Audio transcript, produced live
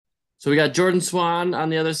So we got Jordan Swan on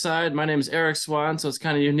the other side. My name is Eric Swan, so it's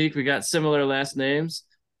kind of unique. We got similar last names,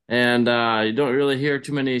 and you don't really hear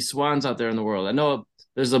too many Swans out there in the world. I know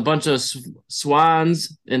there's a bunch of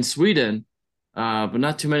Swans in Sweden, but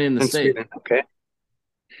not too many in the In state. Sweden. Okay.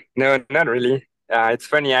 No, not really. It's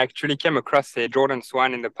funny. I actually came across a Jordan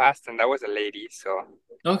Swan in the past, and that was a lady. So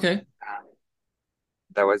Okay. uh,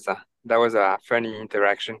 that was a funny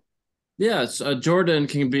interaction. Yeah, Jordan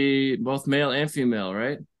can be both male and female,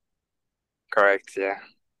 right? Correct. Yeah.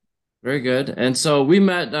 Very good. And so we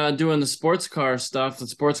met doing the sports car stuff, the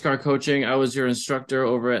sports car coaching. I was your instructor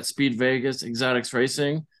over at Speed Vegas Exotics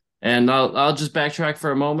Racing. And I'll just backtrack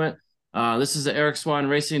for a moment. This is the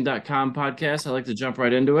EricSwanRacing.com podcast. I like to jump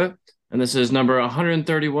right into it. And this is number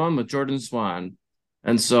 131 with Jordan Swan.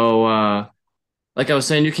 And so, like I was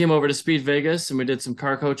saying, you came over to Speed Vegas and we did some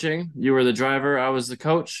car coaching. You were the driver, I was the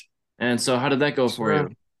coach. And so, how did that go for Sure.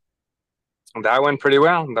 you? That went pretty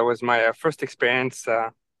well. That was my first experience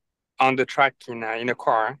on the track in a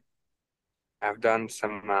car. I've done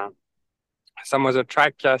some other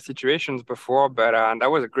track situations before, but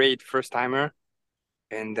that was a great first timer,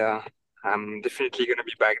 and I'm definitely gonna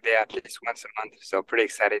be back there at least once a month. So pretty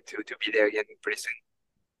excited to be there again pretty soon.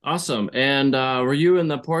 Awesome. And were you in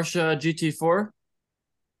the Porsche GT4?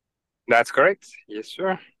 That's correct. Yes,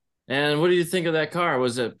 sir. And what do you think of that car?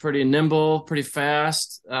 Was it pretty nimble, pretty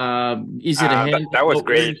fast, easy to That handle? was What are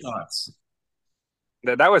great. your thoughts?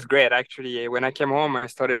 That was great actually. When I came home, I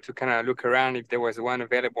started to kind of look around if there was one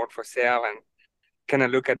available for sale and kind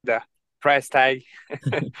of look at the price tag.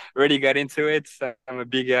 Really got into it. So I'm a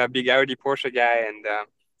big Audi Porsche guy, and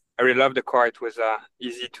I really love the car. It was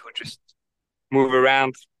easy to just move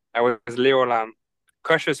around. I was a little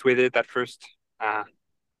cautious with it at first. Uh,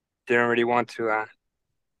 didn't really want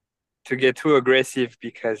to get too aggressive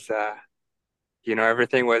because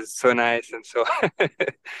everything was so nice and so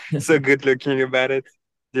so good looking about it.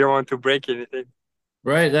 Didn't want to break anything.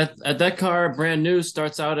 Right. That car, brand new,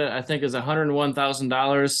 starts out at I think is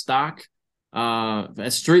 $101,000 stock.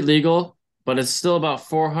 It's street legal, but it's still about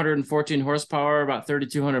 414 horsepower, about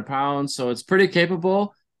 3,200 pounds. So it's pretty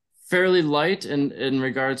capable, fairly light in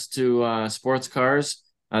regards to sports cars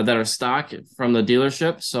that are stock from the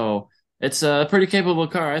dealership. So it's a pretty capable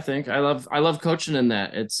car, I think. I love coaching in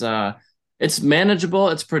that. It's manageable,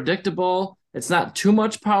 it's predictable. It's not too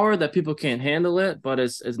much power that people can't handle it, but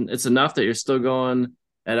it's enough that you're still going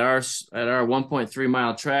at our 1.3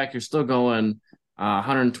 mile track. You're still going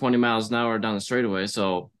 120 miles an hour down the straightaway,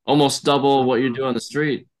 so almost double what you Mhm. do on the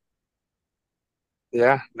street.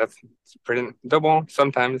 Yeah, that's it's pretty double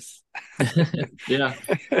sometimes. Yeah,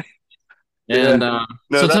 Yeah. and No,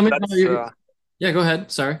 so tell that me about that's you. Yeah, go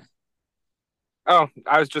ahead. Sorry. oh,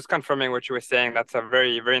 I was just confirming what you were saying. That's a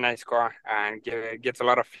very, very nice car and gets a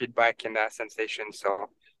lot of feedback and sensation. So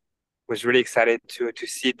was really excited to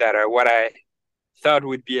see that what I thought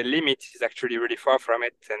would be a limit is actually really far from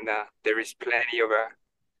it, and there is plenty over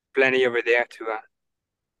there to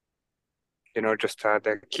just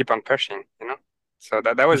keep on pushing. So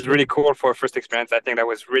that For was sure. really cool for a first experience. I think that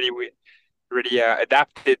was really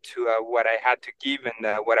adapted to what I had to give and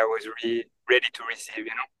what I was really ready to receive.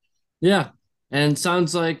 Yeah, and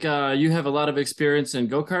sounds like you have a lot of experience in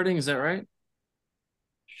go-karting. Is that right?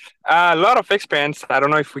 A lot of experience. I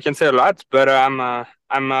don't know if we can say a lot, but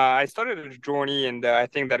I started a journey, and I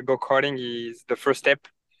think that go-karting is the first step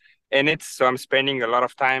in it. So I'm spending a lot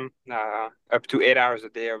of time, up to 8 hours a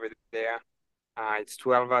day over there. It's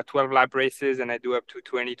 12 lap races, and I do up to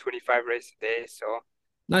 20, 25 races a day. So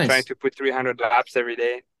trying Nice. to put 300 laps every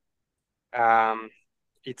day. Um,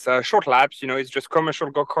 it's short laps, it's just commercial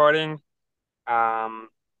go-karting, um,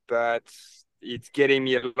 but it's getting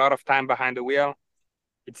me a lot of time behind the wheel.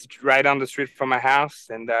 It's right on the street from my house,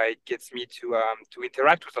 and it gets me to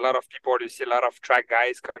interact with a lot of people. You see a lot of track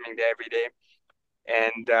guys coming there every day,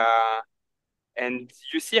 and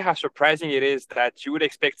you see how surprising it is that you would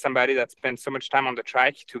expect somebody that spends so much time on the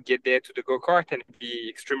track to get there to the go-kart and be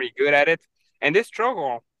extremely good at it, and they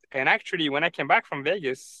struggle. And actually, when I came back from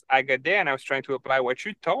Vegas, I got there and I was trying to apply what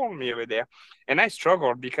you told me over there, and I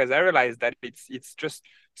struggled because I realized that it's just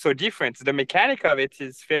so different. The mechanic of it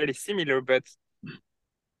is fairly similar, but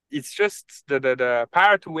it's just the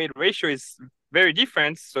power to weight ratio is very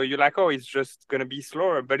different. So you're like, oh, it's just gonna be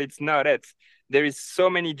slower, but it's not it. There is so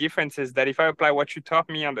many differences that if I apply what you taught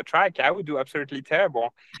me on the track, I would do absolutely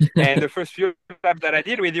terrible. And the first few laps that I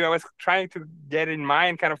did with you, I was trying to get in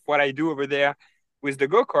mind kind of what I do over there with the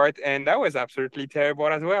go-kart, and that was absolutely terrible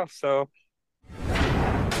as well. So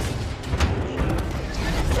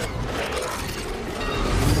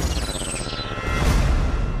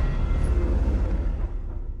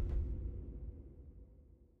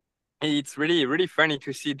it's really, really funny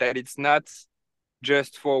to see that it's not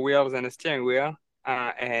just four wheels and a steering wheel,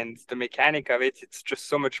 and the mechanic of it, it's just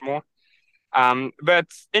so much more. But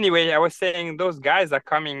anyway, I was saying those guys are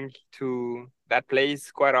coming to that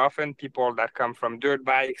place quite often. People that come from dirt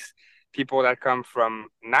bikes, people that come from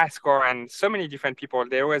NASCAR, and so many different people.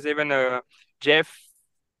 There was even a Jeff.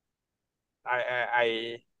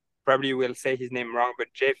 I probably will say his name wrong, but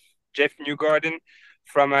Jeff Newgarden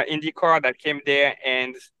from IndyCar that came there,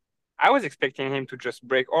 and I was expecting him to just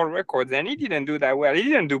break all records, and he didn't do that well. He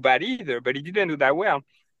didn't do bad either, but he didn't do that well.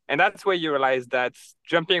 And that's where you realize that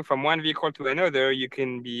jumping from one vehicle to another, you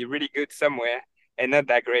can be really good somewhere and not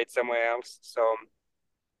that great somewhere else. So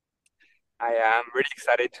I am really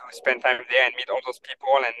excited to spend time there and meet all those people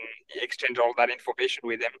and exchange all that information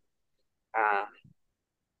with them. Uh,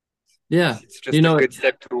 Yeah. it's You just a know, good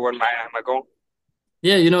step toward my goal.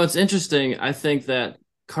 yeah, it's interesting. I think that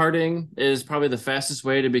karting is probably the fastest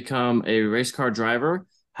way to become a race car driver.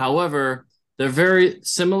 However, they're very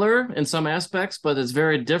similar in some aspects, but it's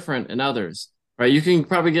very different in others, right? You can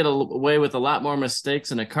probably get away with a lot more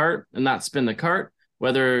mistakes in a kart and not spin the kart.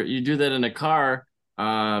 Whether you do that in a car,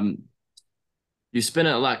 you spin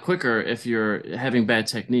it a lot quicker if you're having bad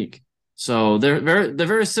technique. So they're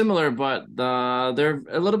very similar, but they're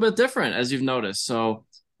a little bit different as you've noticed. So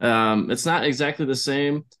it's not exactly the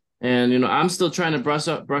same. And I'm still trying to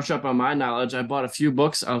brush up on my knowledge. I bought a few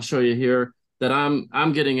books I'll show you here that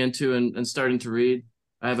I'm getting into and starting to read.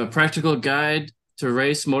 I have a practical guide to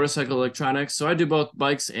race motorcycle electronics. So I do both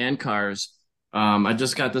bikes and cars. I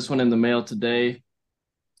just got this one in the mail today.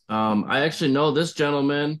 I actually know this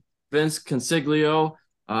gentleman, Vince Consiglio.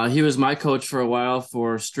 He was my coach for a while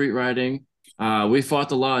for street riding. We fought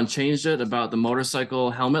the law and changed it about the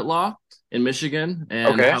motorcycle helmet law in Michigan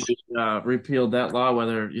and Okay. how we repealed that law.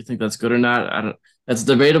 Whether you think that's good or not, I don't. That's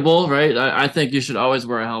debatable, right? I think you should always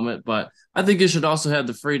wear a helmet, but I think you should also have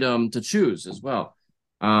the freedom to choose as well.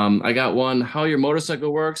 I got one, How Your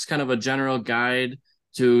Motorcycle Works, kind of a general guide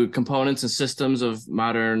to components and systems of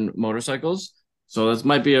modern motorcycles. So this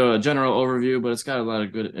might be a general overview, but it's got a lot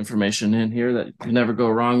of good information in here that you can never go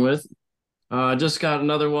wrong with. I just got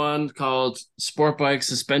another one called Sport Bike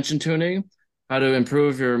Suspension Tuning, How to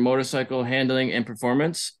Improve Your Motorcycle Handling and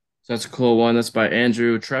Performance. So that's a cool one. That's by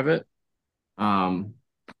Andrew Trevitt. Um,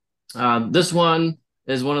 this one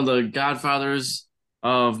is one of the godfathers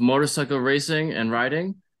of motorcycle racing and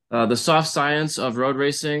riding. The Soft Science of Road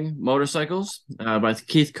Racing Motorcycles by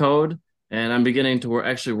Keith Code. And I'm beginning to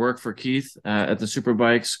actually work for Keith at the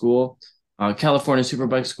Superbike School, California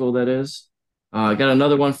Superbike School, that is. I got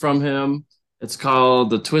another one from him. It's called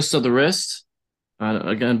The Twist of the Wrist,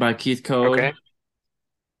 again by Keith Code. Okay.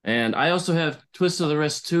 And I also have Twist of the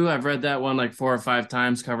Wrist too. I've read that one like 4 or 5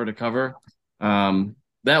 times, cover to cover.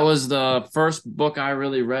 That was the first book I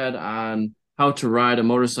really read on how to ride a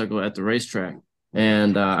motorcycle at the racetrack.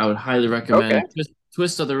 And I would highly recommend Okay.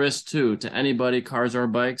 Twist of the Wrist too to anybody, cars or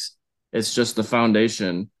bikes. It's just the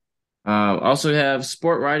foundation. Also have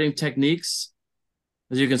Sport Riding Techniques.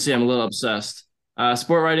 As you can see, I'm a little obsessed.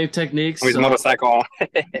 Sport Riding Techniques. With motorcycle.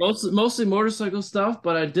 Mostly motorcycle stuff,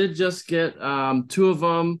 but I did just get two of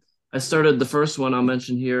them. I started the first one I'll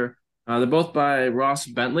mention here. They're both by Ross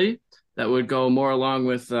Bentley. That would go more along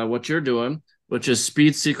with what you're doing, which is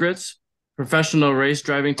Speed Secrets, Professional Race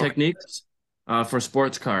Driving Okay. Techniques for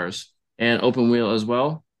sports cars and open wheel as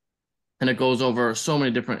well. And it goes over so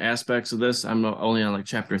many different aspects of this. I'm only on like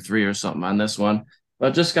chapter 3 or something on this one,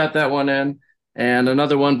 but just got that one in. And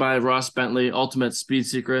another one by Ross Bentley, Ultimate Speed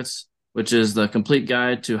Secrets, which is the complete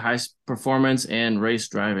guide to high performance and race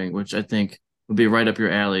driving, which I think would be right up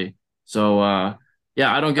your alley. So,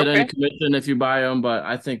 yeah, I don't get any Okay. commission if you buy them, but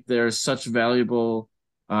I think there's such valuable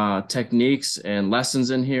techniques and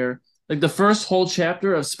lessons in here. Like the first whole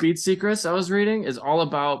chapter of Speed Secrets I was reading is all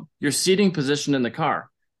about your seating position in the car.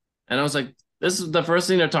 And I was like, this is the first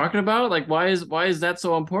thing they're talking about? Like, why is that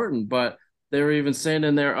so important? But they were even saying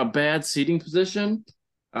in there a bad seating position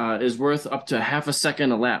is worth up to half a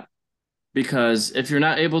second a lap. Because if you're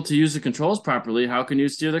not able to use the controls properly, how can you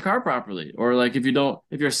steer the car properly? Or like if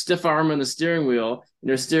you're stiff arming the steering wheel and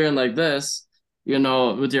you're steering like this,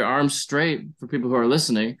 with your arms straight for people who are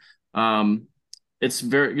listening, it's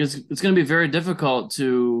going to be very difficult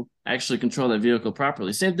to actually control that vehicle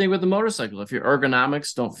properly. Same thing with the motorcycle. If your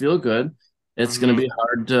ergonomics don't feel good, it's going to Hmm. be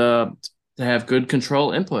hard to have good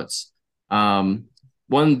control inputs.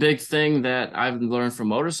 One big thing that I've learned from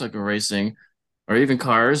motorcycle racing or even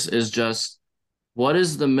cars is just what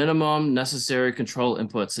is the minimum necessary control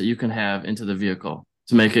inputs that you can have into the vehicle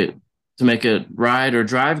to make it ride or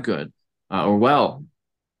drive good or well.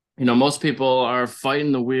 Most people are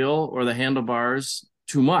fighting the wheel or the handlebars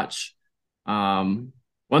too much. Um,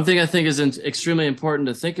 One thing I think is extremely important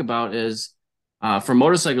to think about is for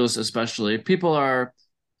motorcyclists, especially, people are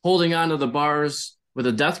holding on to the bars with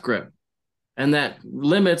a death grip, and that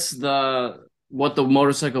limits the what the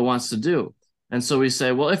motorcycle wants to do. And so we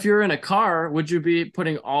say, well, if you're in a car, would you be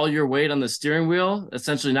putting all your weight on the steering wheel,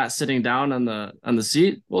 essentially not sitting down on the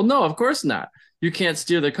seat? Well, no, of course not. You can't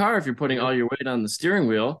steer the car if you're putting all Mhm. your weight on the steering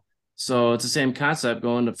wheel. So it's the same concept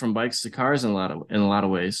going from bikes to cars in a lot of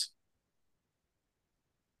ways.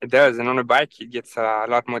 It does, and on a bike, it gets a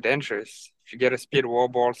lot more dangerous. If you get a speed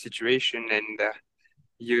wobble situation and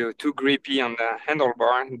you're too grippy on the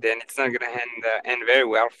handlebar, then it's not gonna end very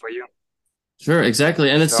well for you. Sure,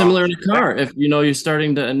 exactly. And it's So similar in a yeah, car. If you're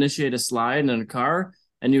starting to initiate a slide in a car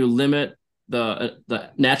and you limit the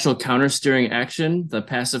natural counter steering action, the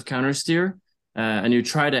passive counter steer, and you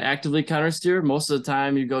try to actively counter steer, most of the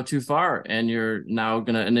time you go too far and you're now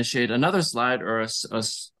going to initiate another slide or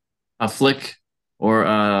a flick or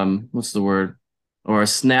what's the word? Or a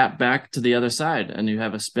snap back to the other side and you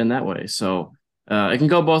have a spin that way. So it can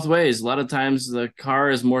go both ways. A lot of times the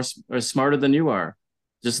car is or smarter than you are.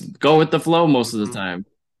 Just go with the flow most of the mhm. time.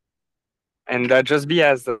 And just be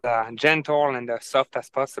as gentle and soft as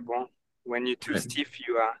possible. When you're too Right. stiff,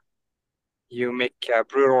 you make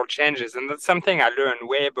brutal changes, and that's something I learned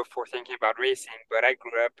way before thinking about racing. But I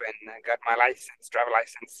grew up and got my license, driver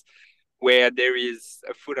license, where there is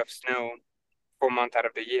a foot of snow 4 months out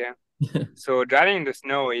of the year. So driving in the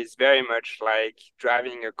snow is very much like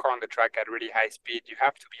driving a car on the track at really high speed. You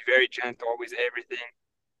have to be very gentle with everything.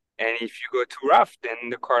 And if you go too rough, then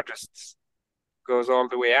the car just goes all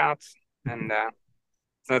the way out. And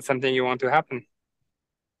it's not something you want to happen.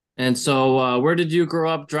 And so, where did you grow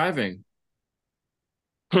up driving?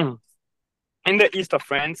 In the east of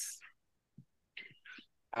France,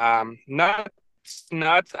 not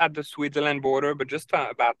at the Switzerland border, but just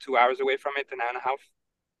about 2 hours away from it, an hour and a half.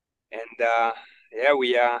 And yeah,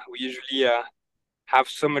 we usually have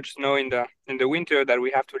so much snow in the winter that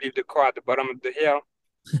we have to leave the car at the bottom of the hill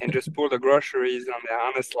and just pull the groceries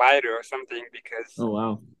on a slider or something because Oh,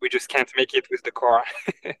 wow. we just can't make it with the car.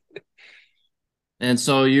 And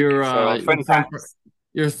so So fun times.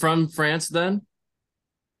 you're from France then?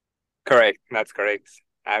 Correct, that's correct.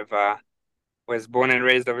 I've was born and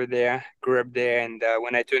raised over there, grew up there, and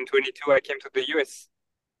when I turned 22, I came to the US.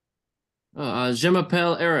 Je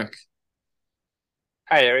m'appelle Eric.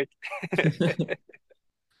 Hi, Eric.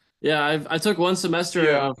 Yeah, I took one semester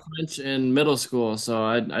Yeah, of French in middle school, so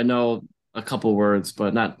I know a couple words,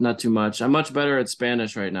 but not too much. I'm much better at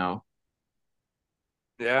Spanish right now.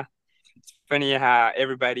 yeah. It's funny how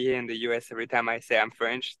everybody here in the US, every time I say I'm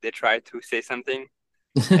French, they try to say something.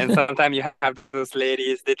 And sometimes you have those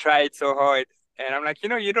ladies, they try it so hard. And I'm like,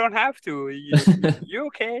 you don't have to. You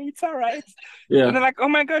okay? It's all right. And Yeah, they're like, oh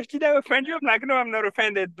my gosh, did I offend you? I'm like, no, I'm not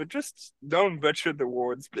offended, but just don't butcher the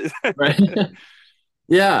words, please. right.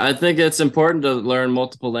 Yeah, I think it's important to learn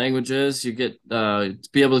multiple languages. You get to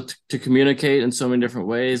be able to communicate in so many different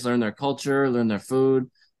ways, learn their culture, learn their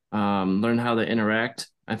food, learn how they interact.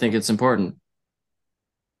 I think it's important.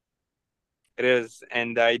 It is.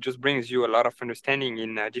 And it just brings you a lot of understanding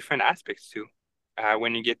in different aspects too.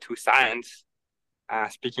 When you get to science,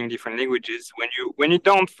 speaking different languages, when you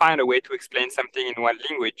don't find a way to explain something in one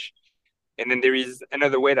language, and then there is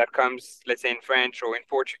another way that comes, let's say in French or in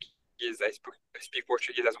Portuguese. I speak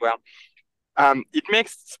Portuguese as well. It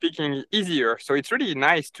makes speaking easier. So it's really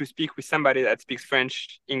nice to speak with somebody that speaks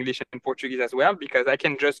French, English, and Portuguese as well, because I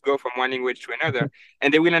can just go from one language to another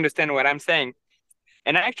and they will understand what I'm saying.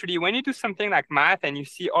 And actually, when you do something like math and you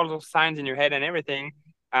see all those signs in your head and everything,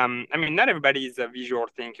 I mean, not everybody is a visual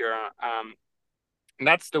thinker.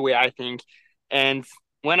 That's the way I think. And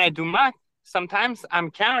when I do math, sometimes I'm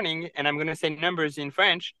counting and I'm going to say numbers in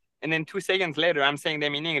French. And then 2 seconds later, I'm saying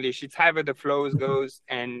them in English. It's however the flows goes,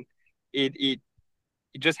 and it it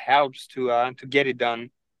it just helps to get it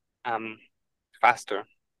done um faster.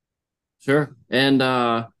 Sure. And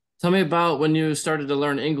tell me about when you started to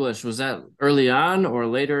learn English. Was that early on or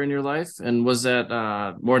later in your life? And was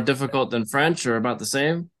that more difficult than French or about the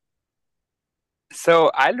same?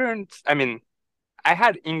 So I learned. I mean, I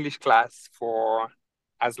had English class for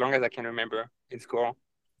as long as I can remember in school.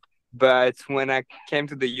 But when I came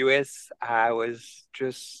to the US, I was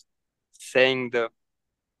just saying the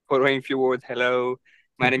following few words. Hello,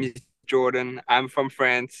 my name is Jordan. I'm from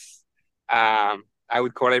France. I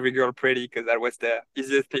would call every girl pretty because that was the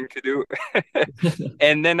easiest thing to do.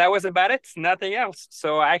 And then that was about it, nothing else.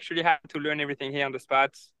 So I actually had to learn everything here on the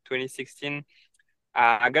spot. 2016,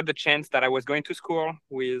 I got the chance that I was going to school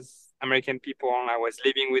with American people. I was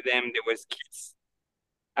living with them. There was kids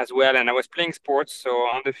as well, and I was playing sports. So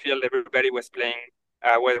on the field, everybody was playing,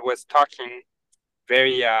 was talking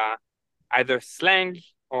very either slang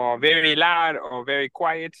or very loud or very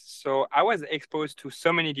quiet. So I was exposed to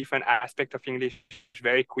so many different aspects of English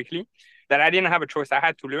very quickly that I didn't have a choice. I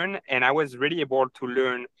had to learn, and I was really able to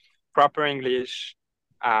learn proper English,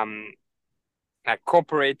 um, like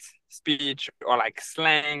corporate speech or like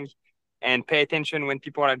slang, and pay attention when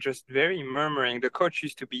people are just very murmuring. The coach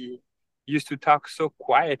used to talk so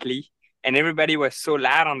quietly, and everybody was so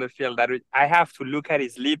loud on the field that I have to look at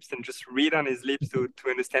his lips and just read on his lips to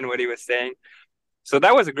understand what he was saying. So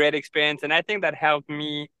that was a great experience, and I think that helped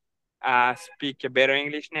me speak a better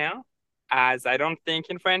English now, as I don't think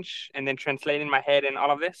in French and then translate in my head and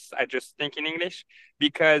all of this. I just think in English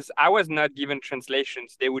because I was not given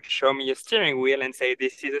translations. They would show me a steering wheel and say,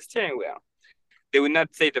 "This is a steering wheel." They would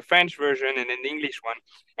not say the French version and then the English one.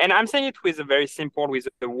 And I'm saying it with a very simple, with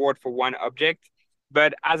the word for one object.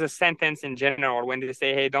 But as a sentence in general, when they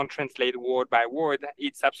say, hey, don't translate word by word,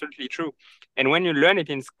 it's absolutely true. And when you learn it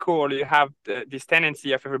in school, you have this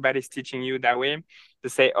tendency of everybody's teaching you that way to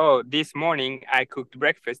say, oh, this morning I cooked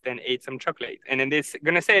breakfast and ate some chocolate. And then they're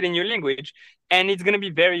going to say it in your language. And it's going to be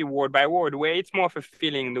very word by word, where it's more of a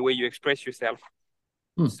feeling, the way you express yourself.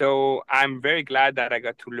 Hmm. So I'm very glad that I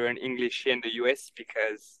got to learn English here in the US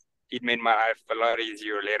because it made my life a lot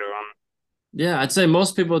easier later on. Yeah, I'd say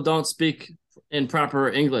most people don't speak in proper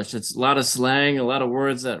English. It's a lot of slang, a lot of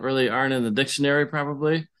words that really aren't in the dictionary,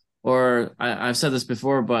 probably. Or I've said this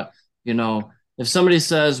before, but if somebody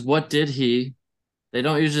says, "What did he?" They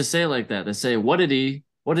don't usually say it like that. They say, "What did he?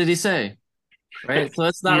 What did he say?" Right? So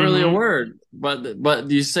it's not really a Mm-hmm. word,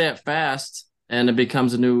 but you say it fast and it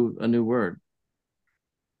becomes a new word.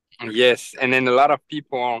 Yes, and then a lot of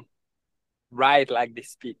people write like they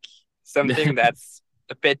speak. Something that's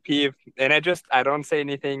a pet peeve. And I don't say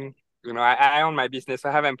anything. I own my business. So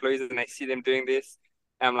I have employees and I see them doing this.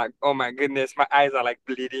 I'm like, oh my goodness, my eyes are like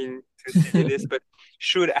bleeding to see this. But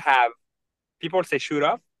should have. People say should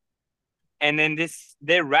have. And then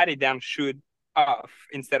they write it down should have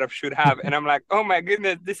instead of should have. And I'm like, oh my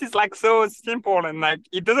goodness, this is like so simple. And like,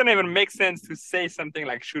 it doesn't even make sense to say something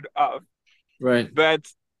like should have. Right. But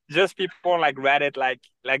just people like write it like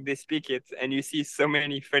they speak it, and you see so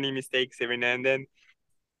many funny mistakes every now and then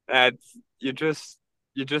that you're just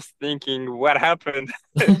thinking, what happened?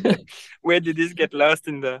 Where did this get lost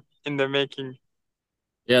in the making?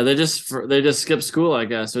 Yeah, they just skip school, I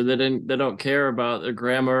guess, or they don't care about the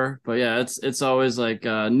grammar. But yeah, it's always like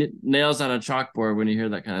nails on a chalkboard when you hear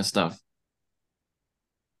that kind of stuff.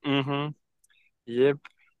 Mm-hmm. Yep.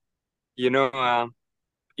 You know,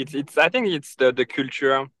 it's I think it's the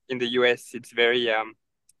culture in the US. It's very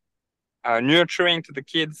nurturing to the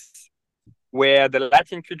kids, where the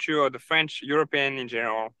Latin culture or the French, European in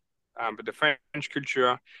general, but the French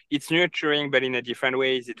culture, it's nurturing, but in a different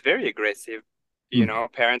way. It's very aggressive. Hmm.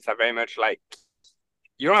 Parents are very much like,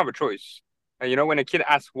 you don't have a choice. When a kid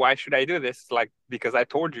asks, why should I do this? Like, because I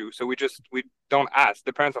told you. So we don't ask.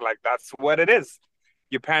 The parents are like, that's what it is.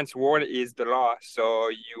 Your parents' word is the law. So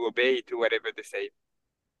you obey to whatever they say.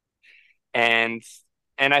 And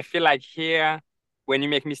and I feel like here, when you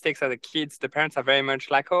make mistakes as a kid, the parents are very much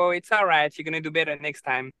like, "Oh, it's all right. You're gonna do better next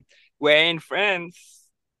time." Where in France,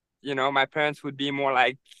 my parents would be more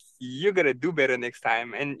like, "You're gonna do better next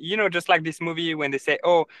time." And just like this movie when they say,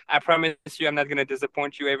 "Oh, I promise you, I'm not gonna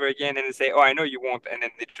disappoint you ever again," and they say, "Oh, I know you won't," and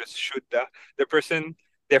then they just shoot the person.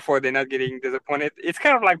 Therefore, they're not getting disappointed. It's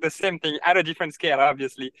kind of like the same thing at a different scale,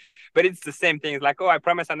 obviously, but it's the same thing. It's like, "Oh, I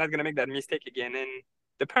promise I'm not gonna make that mistake again," and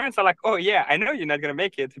the parents are like, "Oh yeah, I know you're not gonna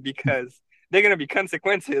make it because they're gonna be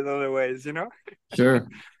consequences otherwise." Sure.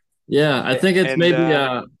 Yeah, I think it's And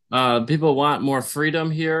maybe people want more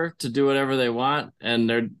freedom here to do whatever they want, and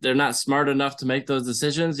they're not smart enough to make those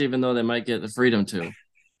decisions, even though they might get the freedom to.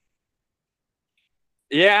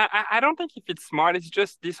 yeah, I don't think if it's smart, it's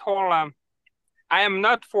just this whole I am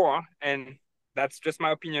not for, and that's just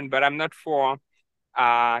my opinion, but I'm not for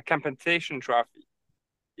compensation trophy.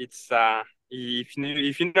 It's if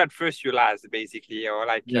you're not first, you last, basically, or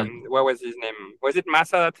like Yeah. what was his name? Was it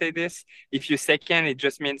Massa that said this? If you're second, it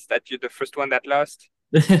just means that you're the first one that lost.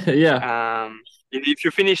 Yeah. If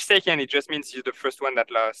you finish second, it just means you're the first one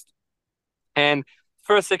that lost. And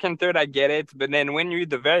first, second, third, I get it. But then when you're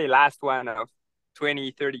the very last one of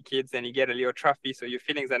 20, 30 kids and you get a little trophy, so your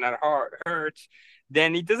feelings are not hurt,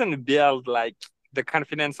 then it doesn't build like the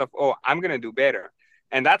confidence of, oh, I'm going to do better.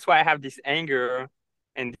 And that's why I have this anger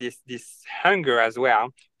and this hunger as well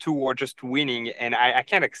toward just winning. And I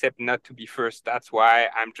can't accept not to be first. That's why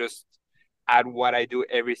I'm just at what I do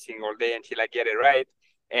every single day until I get it right.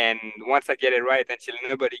 and once I get it right until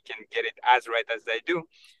nobody can get it as right as I do,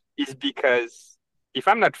 is because if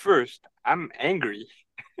I'm not first, I'm angry.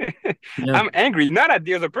 Yeah. I'm angry, not at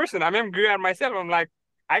the other person. I'm angry at myself. I'm like,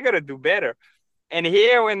 I gotta do better. And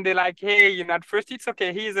here, when they're like, hey, you're not first, it's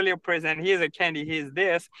okay. Here's a little present. Here's a candy. Here's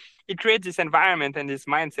this. It creates this environment and this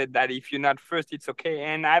mindset that if you're not first, it's okay.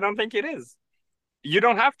 And I don't think it is. You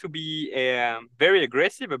don't have to be very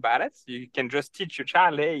aggressive about it. You can just teach your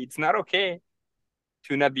child, hey, it's not okay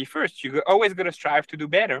to not be first. You always got to strive to do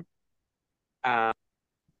better. Um,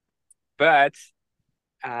 but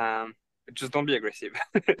um, just don't be aggressive.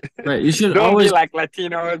 Right. You should Don't be always, like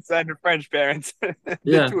Latinos and French parents. They're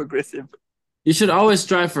yeah, too aggressive. you should always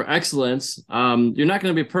strive for excellence. You're not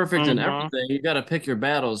going to be perfect in Mm-hmm. everything. You got to pick your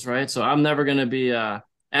battles, right? So I'm never going to be a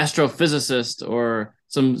astrophysicist or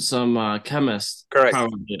some chemist. Correct.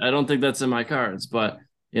 Probably, I don't think that's in my cards. But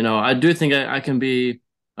I do think I can be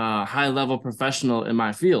a high level professional in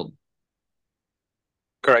my field.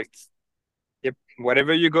 Correct. Yep.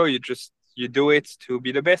 Whatever you go, you do it to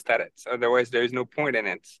be the best at it. Otherwise, there is no point in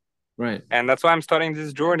it. Right. And that's why I'm starting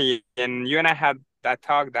this journey. And you and I had that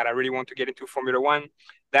talk that I really want to get into Formula One.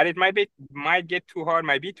 That it might get too hard,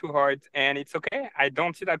 might be too hard, and it's okay. I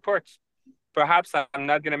don't see that part. Perhaps I'm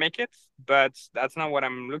not gonna make it, but that's not what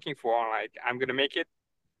I'm looking for. Like I'm gonna make it.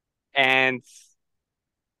 And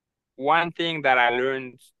one thing that I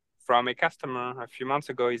learned from a customer a few months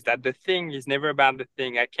ago is that the thing is never about the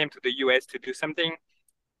thing. I came to the US to do something,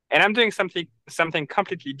 and I'm doing something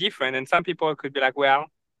completely different. And some people could be like, well,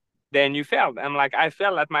 then you failed. I'm like, I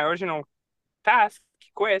failed at my original task,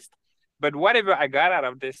 quest, but whatever I got out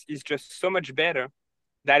of this is just so much better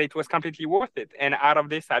that it was completely worth it. And out of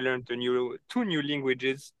this, I learned two new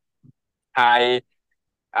languages. I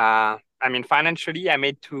I mean, financially,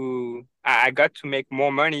 I got to make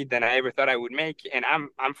more money than I ever thought I would make, and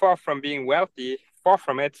I'm far from being wealthy, far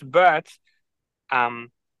from it. But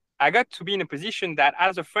um, I got to be in a position that,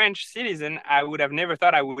 as a French citizen, I would have never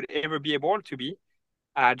thought I would ever be able to be.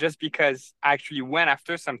 Just because I actually went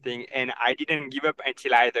after something and I didn't give up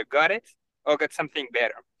until I either got it or got something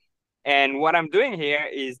better. And what I'm doing here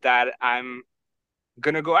is that I'm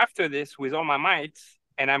gonna go after this with all my might,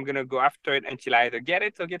 and I'm gonna go after it until I either get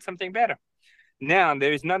it or get something better. Now,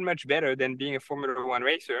 there is not much better than being a Formula One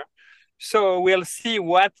racer. So we'll see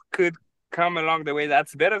what could come along the way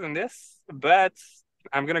that's better than this, but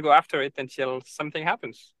I'm gonna go after it until something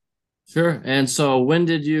happens. Sure. And so when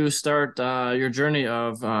did you start your journey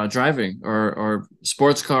of driving or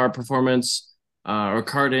sports car performance or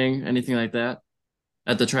karting, anything like that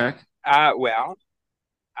at the track? Well,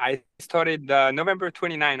 I started November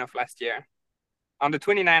 29 of last year. On the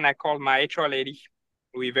 29th, I called my HR lady.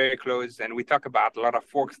 We're very close and we talk about a lot of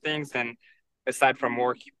work things and aside from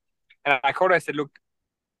work. And I called her, I said, look,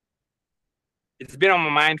 it's been on my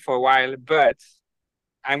mind for a while, but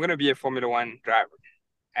I'm going to be a Formula One driver.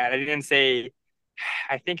 And I didn't say,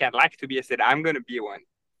 I think I'd like to be. I said, I'm going to be one.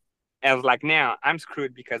 And I was like, now I'm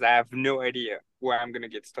screwed because I have no idea where I'm going to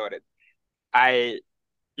get started. I,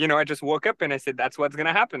 I just woke up and I said, that's what's going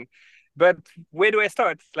to happen. But where do I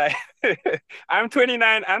start? Like, I'm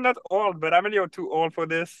 29. I'm not old, but I'm a little too old for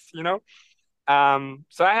this.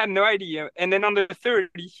 So I had no idea. And then on the 30,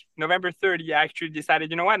 November 30, I actually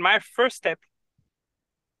decided, you know what? My first step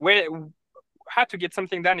where how to get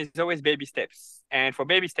something done is always baby steps. And for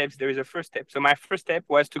baby steps, there is a first step. So my first step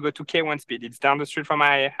was to go to K1 Speed. It's down the street from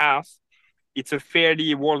my house. It's a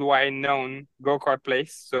fairly worldwide known go-kart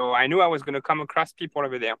place. So I knew I was going to come across people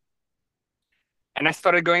over there. And I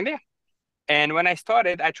started going there. And when I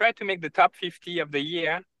started, I tried to make the top 50 of the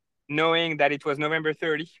year, knowing that it was November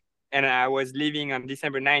 30 and I was leaving on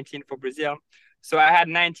December 19 for Brazil. So I had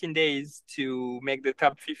 19 days to make the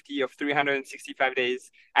top 50 of 365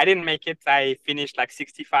 days. I didn't make it. I finished like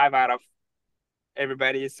 65 out of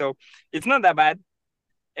everybody. So it's not that bad.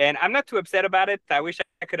 And I'm not too upset about it. I wish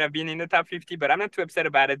I could have been in the top 50, but I'm not too upset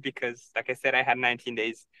about it because, like I said, I had 19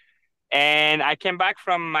 days. And I came back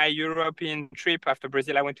from my European trip after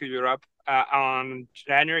Brazil. I went to Europe on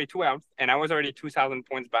January 12th, and I was already 2,000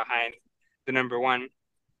 points behind the number one.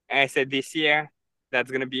 And I said, this year,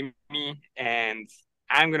 that's going to be me. And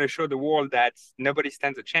I'm going to show the world that nobody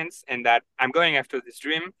stands a chance and that I'm going after this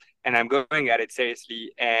dream and I'm going at it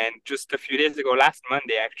seriously. And just a few days ago, last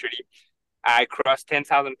Monday, actually, I crossed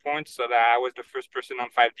 10,000 points so that I was the first person on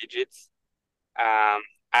 5 digits. Um,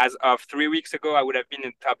 as of 3 weeks ago, I would have been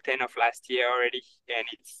in the top 10 of last year already, and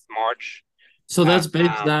it's March. So Uh, that's based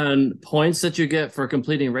um, on points that you get for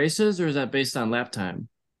completing races, or is that based on lap time?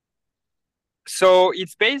 so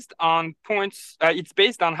it's based on points. It's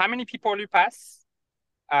based on how many people you pass.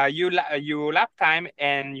 you lap time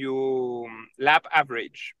and you lap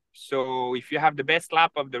average. So if you have the best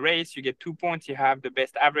lap of the race, you get 2 points. You have the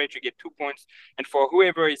best average, you get 2 points. And for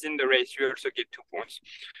whoever is in the race, you also get 2 points.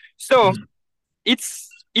 So it's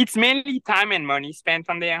mainly time and money spent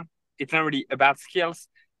on there. It's not really about skills.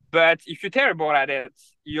 But if you're terrible at it,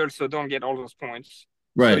 you also don't get all those points.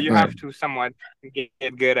 So Right, you right. have to somewhat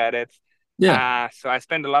get good at it. Yeah. So I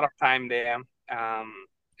spend a lot of time there.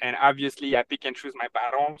 And obviously, I pick and choose my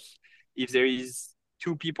battles. If there is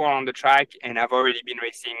two people on the track and I've already been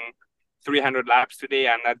racing 300 laps today,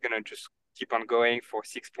 I'm not going to just keep on going for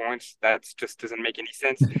 6 points. That just doesn't make any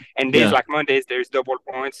sense. And days Yeah. like Mondays, there's double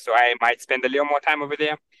points. So I might spend a little more time over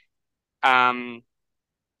there.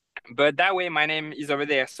 But that way, my name is over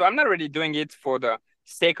there. So I'm not really doing it for the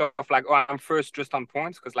sake of like, oh, I'm first just on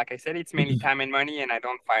points. Because like I said, it's mainly time and money. And I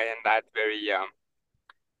don't find that very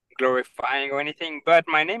glorifying or anything, but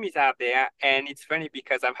my name is out there. And it's funny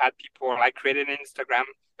because I've had people like created an Instagram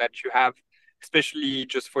that you have, especially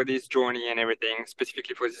just for this journey and everything,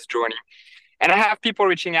 specifically for this journey. And I have people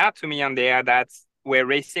reaching out to me on there that were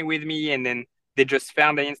racing with me, and then they just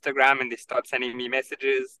found the Instagram and they start sending me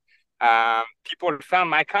messages. People found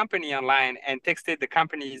my company online and texted the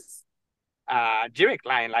company's direct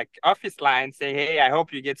line, like office line, saying, "Hey, I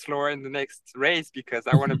hope you get slower in the next race because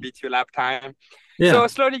I want to beat your lap time." Yeah. So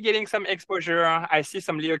slowly getting some exposure. I see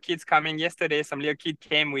some little kids coming yesterday. Some little kid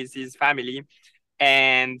came with his family,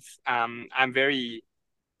 and I'm very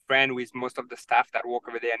friend with most of the staff that work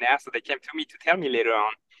over there now. So they came to me to tell me later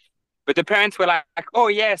on. But the parents were like, "Oh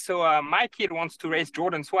yeah, so my kid wants to race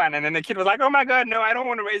Jordan Swan," and then the kid was like, "Oh my God, no, I don't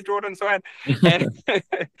want to race Jordan Swan." And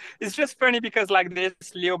it's just funny because like this,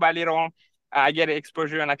 little by little, I get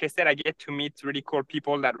exposure, and like I said, I get to meet really cool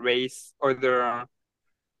people that race other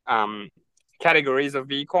um, categories of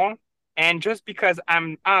vehicle. And just because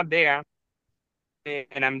I'm out there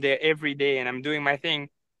and I'm there every day and I'm doing my thing,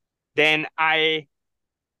 then I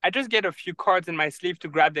just get a few cards in my sleeve to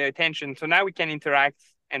grab their attention. So now we can interact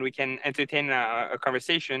and we can entertain a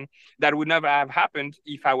conversation that would never have happened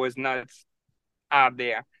if I was not out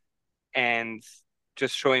there and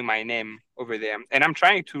just showing my name over there. And I'm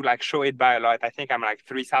trying to like show it by a lot. I think I'm like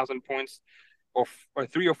 3,000 points or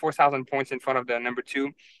 3 or 4,000 points in front of the number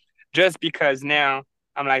two, just because now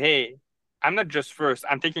I'm like, hey, I'm not just first.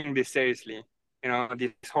 I'm taking this seriously.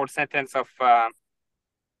 This whole sentence of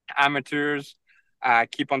amateurs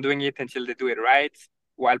keep on doing it until they do it right,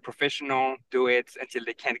 while professional do it until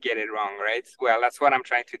they can't get it wrong, right? Well, that's what I'm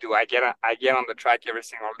trying to do. I get on the track every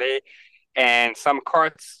single day, and some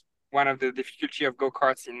carts. One of the difficulty of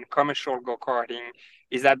go-karts in commercial go-karting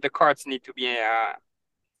is that the carts need to be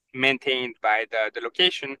maintained by the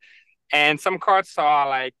location, and some carts are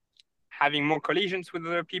like having more collisions with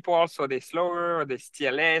other people, so they're slower or they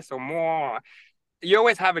steer less or more. You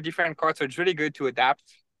always have a different car, so it's really good to adapt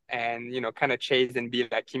and kind of chase and be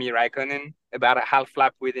like Kimi Raikkonen. About a half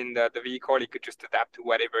lap within the vehicle, he could just adapt to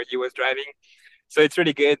whatever he was driving. So it's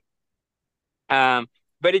really good.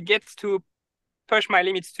 But it gets to push my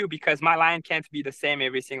limits too because my line can't be the same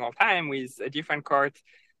every single time with a different cart,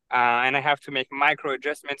 and I have to make micro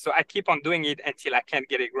adjustments. So I keep on doing it until I can't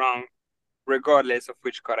get it wrong, regardless of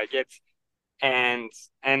which cart I get. And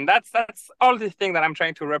that's all the thing that I'm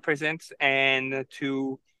trying to represent and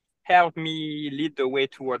to help me lead the way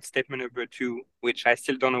towards statement number two, which I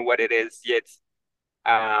still don't know what it is yet.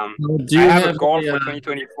 Do I you have a have goal a for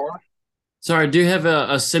 2024. sorry, do you have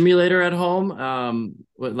a simulator at home?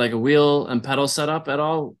 With like a wheel and pedal setup at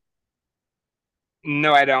all?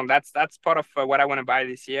 No, I don't. That's part of what I want to buy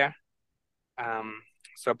this year. Um,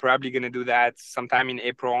 so probably gonna do that sometime in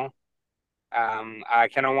April. I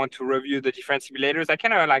kind of want to review the different simulators. I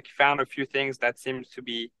kind of like found a few things that seems to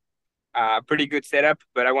be pretty good setup,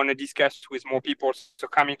 but I want to discuss with more people. So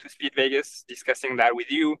coming to Speed Vegas, discussing that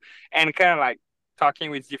with you, and kind of like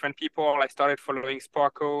talking with different people. I started following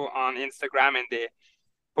Sparko on Instagram, and they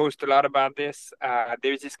post a lot about this.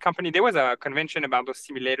 There's this company. There was a convention about those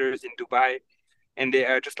simulators in Dubai, and they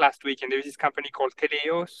just last week, and there's this company called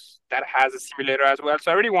Teleos that has a simulator as well.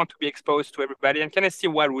 So I really want to be exposed to everybody and kind of see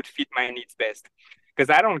what would fit my needs best. Because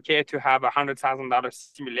I don't care to have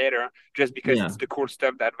 $100,000 simulator just because Yeah. it's the cool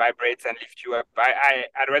stuff that vibrates and lifts you up.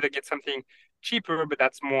 I'd rather get something cheaper, but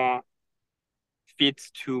that's more fit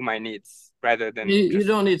to my needs rather than You just.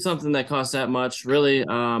 don't need something that costs that much, really.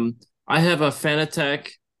 I have a Fanatec.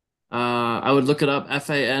 I would look it up.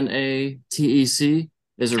 Fanatec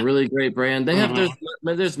is a really great brand. They have Mhm.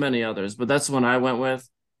 there's many others, but that's the one I went with.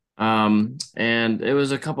 And it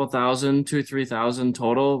was a couple thousand, 3,000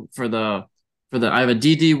 total for the I have a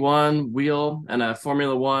DD1 wheel and a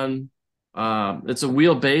Formula One It's a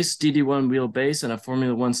wheelbase, DD1 wheelbase, and a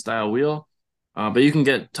Formula One style wheel. But you can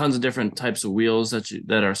get tons of different types of wheels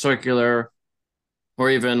that are circular, or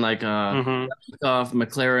even like Mm-hmm. off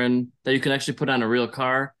McLaren that you can actually put on a real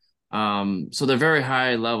car. So they're very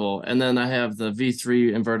high level. And then I have the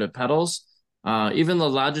V3 inverted pedals. Even the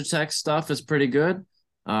Logitech stuff is pretty good.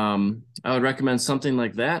 I would recommend something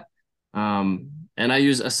like that. And I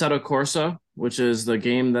use Assetto Corsa, which is the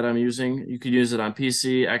game that I'm using. You could use it on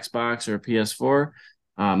PC, Xbox, or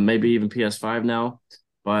PS4, maybe even PS5 now.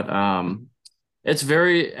 But it's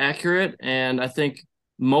very accurate, and I think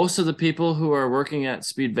most of the people who are working at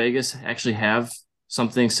Speed Vegas actually have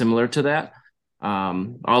something similar to that.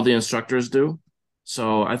 All the instructors do.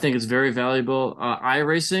 So I think it's very valuable.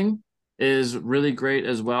 iRacing is really great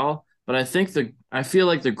as well, but I feel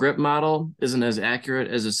like the grip model isn't as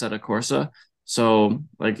accurate as a Assetto Corsa. So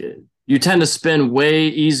like you tend to spin way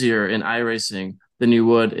easier in iRacing than you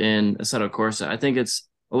would in a Assetto Corsa. I think it's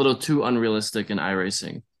a little too unrealistic in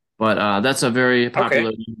iRacing, but that's a very Okay.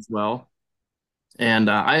 popular game as well. And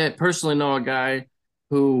I personally know a guy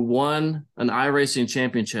who won an iRacing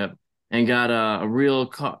championship and got a real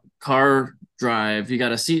car drive. He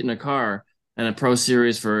got a seat in a car and a pro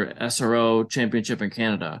series for SRO championship in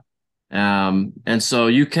Canada. And so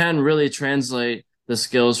you can really translate the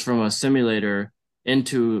skills from a simulator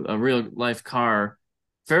into a real life car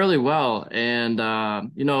fairly well. And,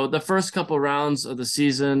 the first couple rounds of the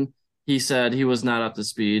season, he said he was not up to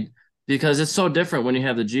speed because it's so different when you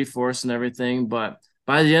have the G-force and everything. But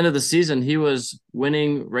by the end of the season, he was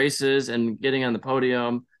winning races and getting on the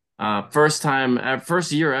podium. First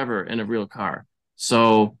year ever in a real car.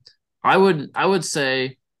 So I would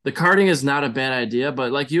say the karting is not a bad idea,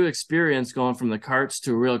 but like you experienced going from the karts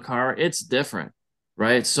to a real car, it's different,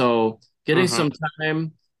 right? So getting Mm-hmm. some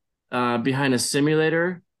time behind a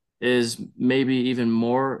simulator is maybe even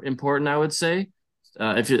more important, I would say.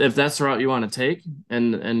 If that's the route you want to take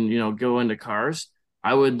and go into cars,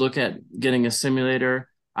 I would look at getting a simulator.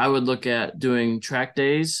 I would look at doing track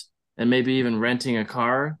days and maybe even renting a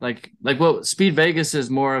car. What Speed Vegas is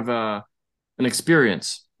more of an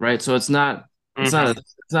experience, right? So Mm-hmm.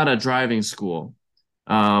 it's not a driving school.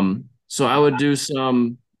 So I would do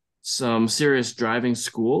some serious driving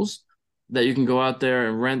schools that you can go out there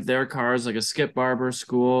and rent their cars, like a Skip Barber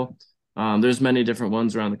school. There's many different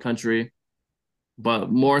ones around the country, but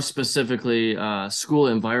more specifically, school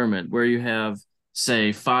environment where you have,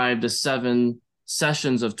 say, 5 to 7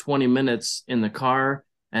 sessions of 20 minutes in the car,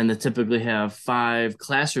 and they typically have 5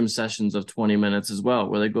 classroom sessions of 20 minutes as well,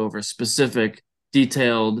 where they go over specific,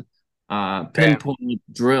 detailed, Okay. pinpoint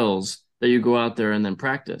drills that you go out there and then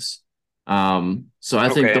practice. So I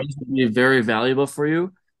think Okay. those would be very valuable for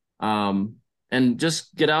you. Um, and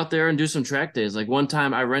just get out there and do some track days. Like one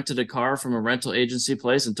time I rented a car from a rental agency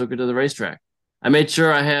place and took it to the racetrack. I made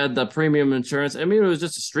sure I had the premium insurance. I mean, it was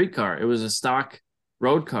just a street car. It was a stock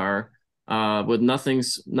road car with nothing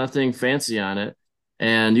fancy on it.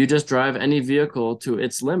 And you just drive any vehicle to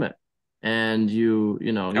its limit. And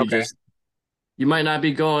Okay. you might not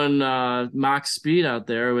be going Mach speed out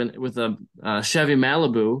there with a Chevy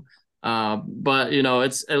Malibu, but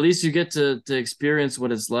it's at least you get to experience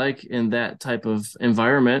what it's like in that type of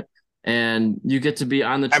environment, and you get to be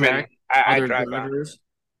on the I mean, track, I other drive drivers.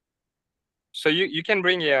 so you can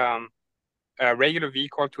bring a regular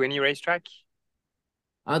vehicle to any racetrack?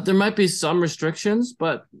 There might be some restrictions,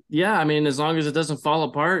 but yeah, I mean, as long as it doesn't fall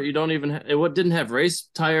apart, you don't even it didn't have race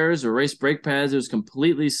tires or race brake pads. It was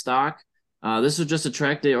completely stock. This was just a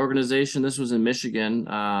track day organization. This was in Michigan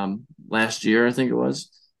last year, I think it was,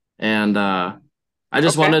 and I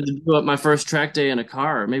just Okay. wanted to do up my first track day in a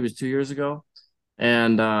car. Maybe it was 2 years ago,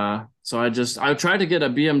 and so I tried to get a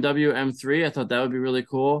BMW M3. I thought that would be really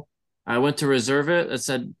cool. I went to reserve it.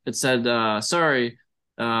 It said sorry.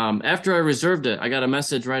 After I reserved it, I got a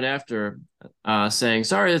message right after saying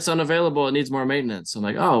sorry, it's unavailable. It needs more maintenance. I'm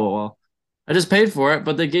like, oh well, I just paid for it,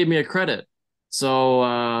 but they gave me a credit. So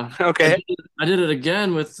Okay. I did it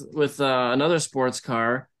again with another sports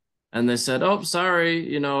car, and they said, oh sorry,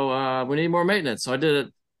 we need more maintenance. So I did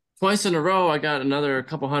it twice in a row. I got another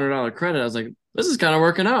couple $100 credit. I was like, this is kind of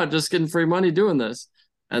working out, just getting free money doing this.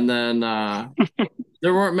 And then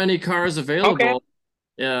there weren't many cars Okay. available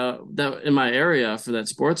that in my area for that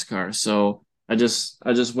sports car. So I just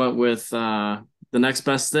went with the next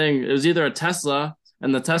best thing. It was either a Tesla,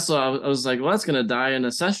 and the Tesla I was like, well, that's gonna die in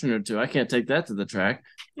a session or two. I can't take that to the track.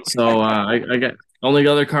 So I got only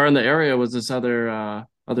other car in the area was this other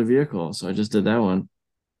vehicle. So I just did that one.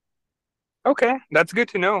 Okay. That's good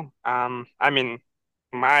to know. I mean,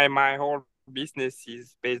 my whole business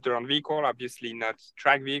is based around vehicle, obviously not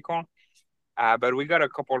track vehicle. But we got a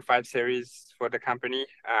couple 5 series for the company.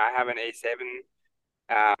 I have an A7.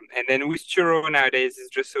 And then with Turo nowadays, it's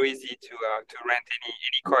just so easy to rent any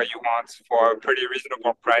car you want for a pretty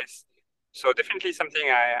reasonable price. So definitely something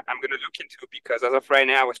I'm gonna look into because as of right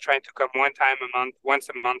now, I was trying to come once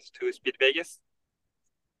a month to Speed Vegas.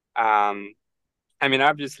 Um, I mean,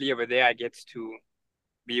 obviously over there I get to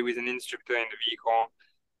be with an instructor in the vehicle.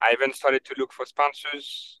 I even started to look for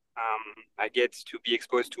sponsors. I get to be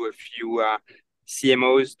exposed to a few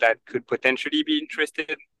CMOs that could potentially be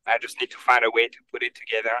interested. I just need to find a way to put it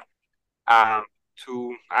together. Um,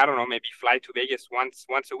 to I don't know, maybe fly to Vegas once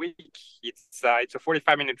a week. It's a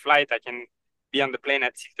 45-minute flight. I can be on the plane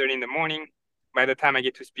at 6:30 in the morning. By the time I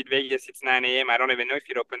get to Speed Vegas, it's 9 a.m. I don't even know if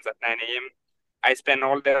it opens at 9 a.m. I spend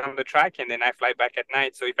all day on the track and then I fly back at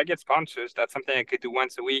night. So if I get sponsors, that's something I could do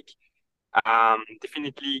once a week.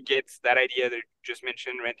 Definitely gets that idea that you just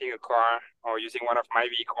mentioned, renting a car or using one of my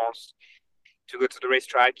vehicles to go to the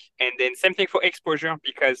racetrack. And then same thing for exposure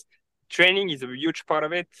because training is a huge part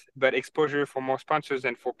of it, but exposure for more sponsors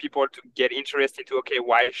and for people to get interested to, okay,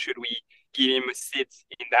 why should we give him a seat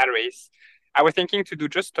in that race? I was thinking to do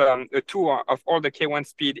just a tour of all the K1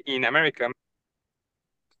 speed in America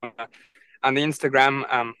on the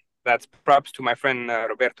Instagram. That's props to my friend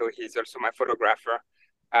Roberto. He's also my photographer.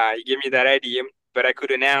 He gave me that idea, but I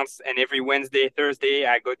could announce, and every Wednesday, Thursday,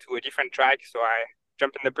 I go to a different track. So I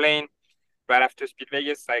jump in the plane right after Speed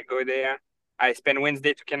Vegas. I go there. I spend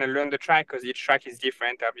Wednesday to kind of learn the track because each track is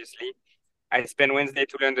different, obviously. I spend Wednesday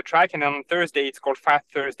to learn the track, and on Thursday it's called Fast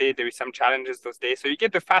Thursday. There is some challenges those days, so you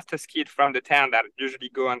get the fastest kid from the town that usually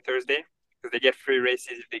go on Thursday because they get free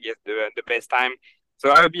races if they get the best time. So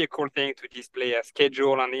that would be a cool thing to display a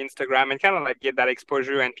schedule on the Instagram and kind of like get that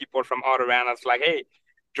exposure and people from all around us like, hey,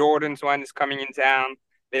 Jordan Swan is coming in town.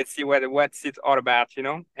 Let's see what's it all about, you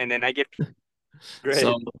know? And then I get So great.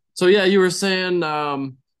 so yeah, you were saying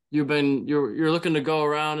you're looking to go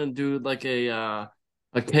around and do like a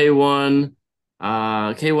K1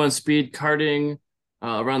 speed karting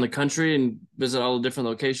around the country and visit all the different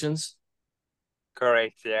locations.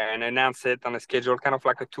 Correct, yeah, and announce it on a schedule, kind of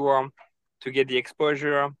like a tour to get the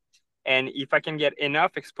exposure. And if I can get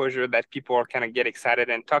enough exposure that people kind of get excited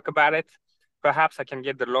and talk about it, perhaps I can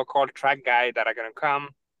get the local track guy that are gonna come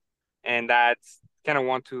and that's kind of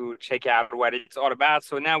want to check out what it's all about.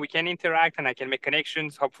 So now we can interact and I can make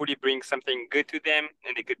connections, hopefully bring something good to them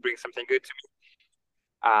and they could bring something good to me.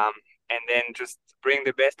 And then just bring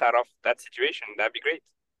the best out of that situation. That'd be great.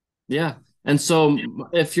 Yeah. And so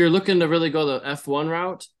if you're looking to really go the F1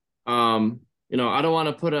 route, I don't want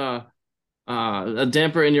to put a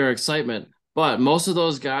damper in your excitement, but most of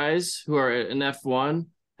those guys who are in F1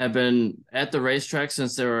 have been at the racetrack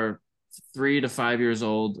since they were 3 to 5 years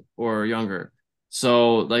old or younger.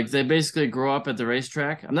 So like they basically grow up at the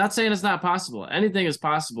racetrack. I'm not saying it's not possible. Anything is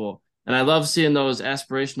possible. And I love seeing those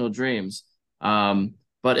aspirational dreams.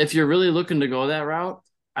 But if you're really looking to go that route,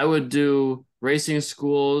 I would do racing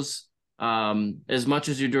schools as much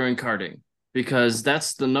as you're doing karting because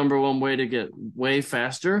that's the number one way to get way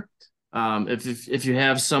faster. If you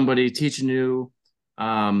have somebody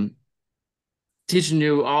um, teaching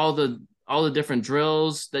you all the different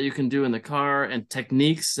drills that you can do in the car and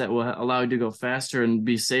techniques that will allow you to go faster and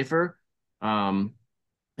be safer,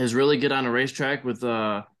 is really get on a racetrack with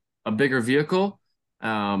a bigger vehicle.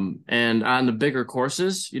 And on the bigger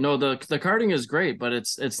courses, the karting is great, but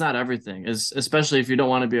it's not everything. Especially if you don't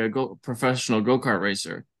want to be a professional go-kart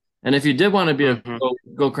racer. And if you did want to be a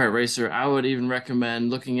Mm-hmm. go-kart racer, I would even recommend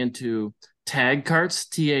looking into tag karts,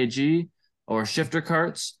 TAG, or shifter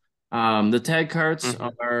karts. The tag karts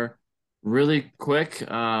Mm-hmm. are really quick.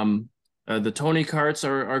 The Tony karts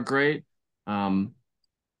are great. The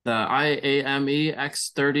IAME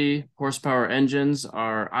X30 horsepower engines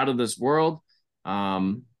are out of this world.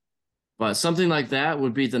 Um, but something like that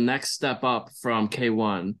would be the next step up from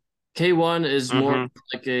K1. K1 is more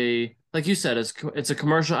Mm-hmm. like you said, it's a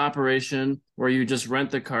commercial operation where you just rent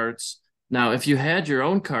the carts. Now, if you had your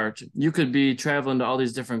own cart, you could be traveling to all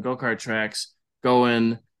these different go-kart tracks,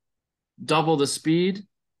 going double the speed.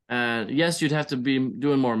 And yes, you'd have to be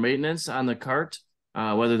doing more maintenance on the cart,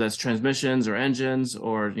 whether that's transmissions or engines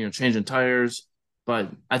or changing tires. But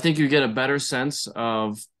I think you get a better sense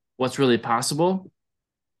of what's really possible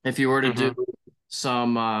if you were to do Mm-hmm.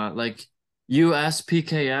 some like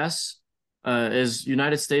USPKS is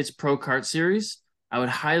United States Pro Kart Series. I would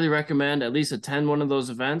highly recommend at least attend one of those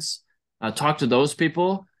events. Talk to those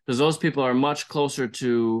people because those people are much closer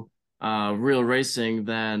to real racing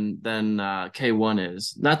than K1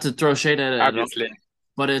 is. Not to throw shade at it at all, Obviously.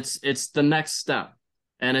 but it's the next step.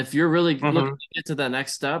 And if you're really looking Mm-hmm. to get to that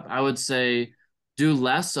next step, I would say do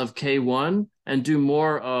less of K1 and do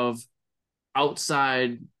more of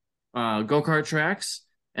outside go-kart tracks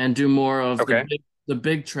and do more of Okay. the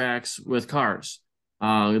big tracks with cars.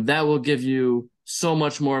 That will give you so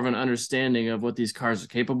much more of an understanding of what these cars are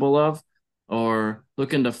capable of. Or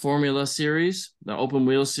look into Formula Series, the open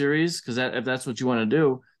wheel series, because if that's what you want to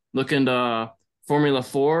do, look into Formula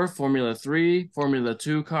 4, Formula 3, Formula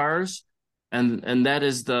 2 cars, and that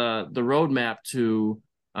is the roadmap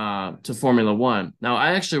to Formula One. Now, I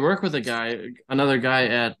actually work with another guy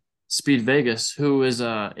at Speed Vegas, who is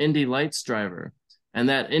a Indy Lights driver, and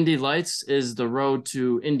that Indy Lights is the road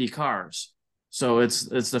to Indy cars. So it's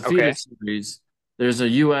the feeder Okay. series. There's a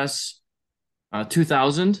US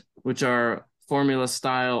 2000, which are Formula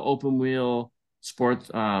style open wheel sports,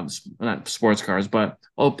 not sports cars, but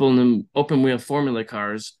open wheel Formula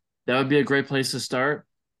cars. That would be a great place to start.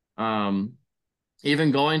 Um,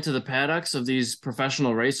 Even going to the paddocks of these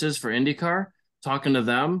professional races for IndyCar, talking to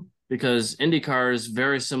them because IndyCar is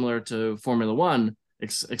very similar to Formula One,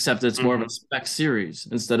 except it's more of a Mm-hmm. spec series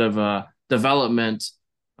instead of a development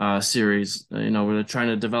series. Where they're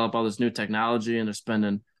trying to develop all this new technology and they're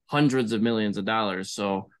spending hundreds of millions of dollars.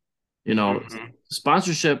 So, Mm-hmm.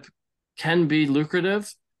 sponsorship can be lucrative.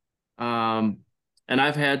 Um, and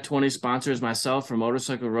I've had 20 sponsors myself for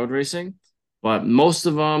motorcycle road racing, but most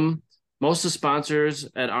of the sponsors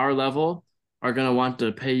at our level are going to want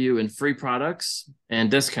to pay you in free products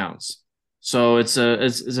and discounts. So it's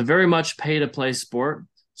a very much pay to play sport.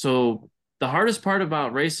 So the hardest part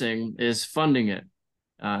about racing is funding it.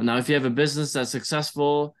 Now, if you have a business that's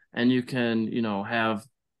successful and you can, have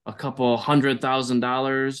a couple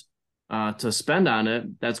 $100,000 to spend on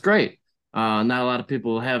it, that's great. Not a lot of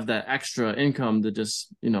people have that extra income to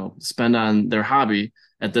just, spend on their hobby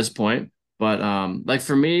at this point. But like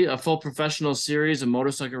for me, a full professional series of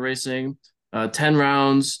motorcycle racing, 10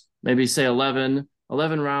 rounds, maybe say 11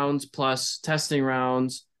 rounds plus testing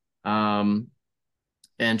rounds, um,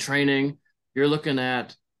 and training, you're looking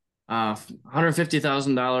at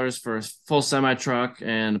 $150,000 for a full semi truck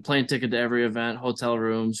and a plane ticket to every event, hotel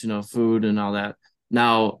rooms, food and all that.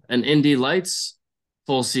 Now, an Indy Lights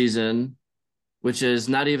full season, which is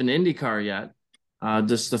not even IndyCar yet,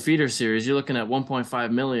 just the feeder series, you're looking at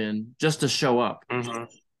 1.5 million just to show up. Mm-hmm.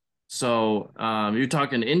 So you're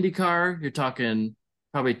talking IndyCar, you're talking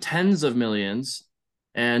probably tens of millions,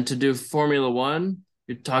 and to do Formula One,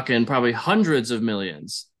 you're talking probably hundreds of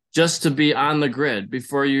millions just to be on the grid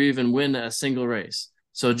before you even win a single race.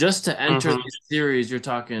 So just to enter Mm-hmm. these series, you're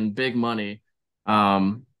talking big money,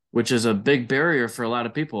 which is a big barrier for a lot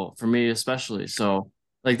of people, for me especially. So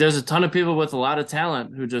like, there's a ton of people with a lot of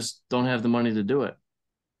talent who just don't have the money to do it.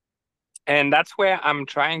 And that's where I'm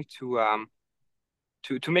trying to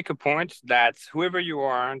make a point that whoever you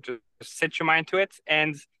are, just set your mind to it.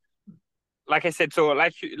 And like I said, so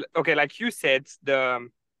like you said, the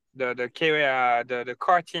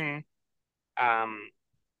karting um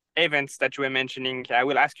events that you were mentioning, I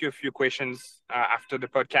will ask you a few questions after the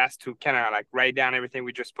podcast to kind of like write down everything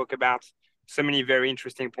we just spoke about. So many very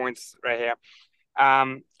interesting points right here.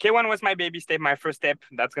 K1 was my baby step, my first step.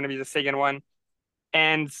 That's gonna be the second one.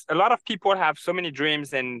 And a lot of people have so many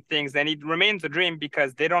dreams and things, and it remains a dream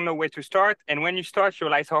because they don't know where to start. And when you start, you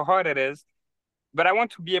realize how hard it is. But I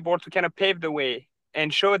want to be able to kind of pave the way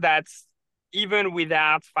and show that even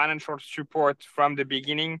without financial support from the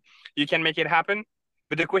beginning, you can make it happen.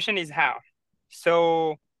 But the question is how.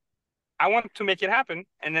 So I want to make it happen.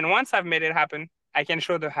 And then once I've made it happen, I can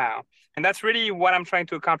show the how. And that's really what I'm trying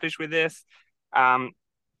to accomplish with this. Um,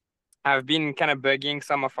 I've been kind of bugging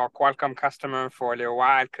some of our Qualcomm customer for a little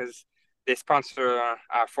while because they sponsor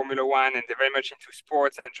Formula One and they're very much into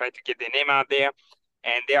sports and trying to get their name out there.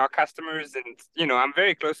 And they are customers, and I'm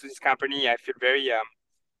very close to this company. I feel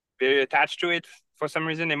very attached to it for some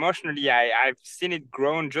reason. Emotionally, I've seen it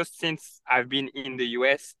grown just since I've been in the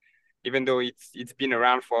US, even though it's been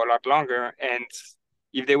around for a lot longer. And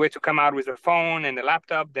if they were to come out with a phone and a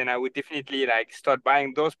laptop, then I would definitely like start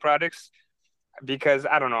buying those products because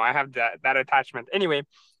I don't know, I have that attachment. Anyway,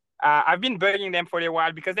 I've been bugging them for a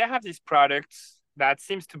while because they have these products that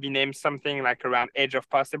seems to be named something like around edge of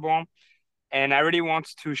possible. And I really want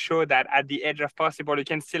to show that at the edge of possible, you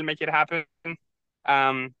can still make it happen.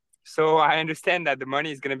 Um, so I understand that the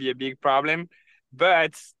money is going to be a big problem,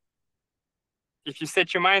 but if you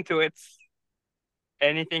set your mind to it,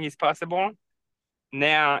 anything is possible.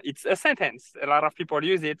 Now, it's a sentence. A lot of people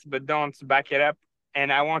use it, but don't back it up.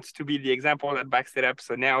 And I want to be the example that backs it up.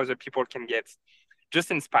 So now other people can get just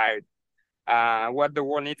inspired. What the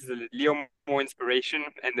world needs is a little more inspiration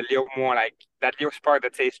and a little more like that little spark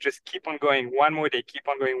that says, just keep on going one more day, keep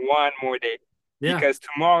on going one more day, Yeah. because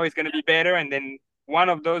tomorrow is going to be better. And then one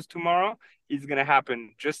of those tomorrow, it's gonna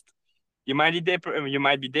happen. Just you might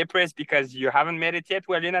be depressed because you haven't made it yet.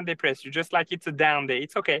 Well, you're not depressed. You're just like it's a down day.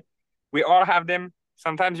 It's okay. We all have them.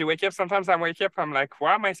 Sometimes you wake up, sometimes I wake up, I'm like,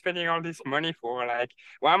 why am I spending all this money for? Like,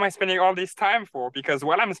 why am I spending all this time for? Because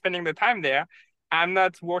while I'm spending the time there, I'm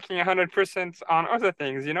not working 100% on other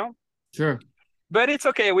things, you know? Sure. But it's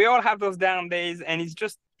okay. We all have those down days, and it's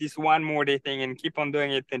just this one more day thing, and keep on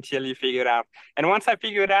doing it until you figure it out. And once I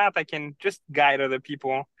figure it out, I can just guide other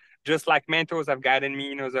people, just like mentors have guided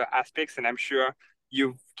me in other aspects. And I'm sure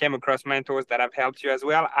you've came across mentors that have helped you as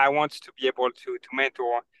well. I want to be able to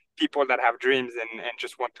mentor people that have dreams and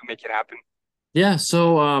just want to make it happen. Yeah,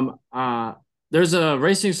 so there's a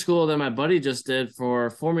racing school that my buddy just did for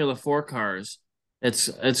Formula 4 cars.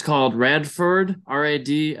 It's called Radford,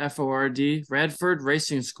 Radford, Radford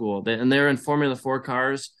Racing School. And they're in Formula 4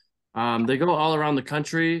 cars. They go all around the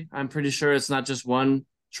country. I'm pretty sure it's not just one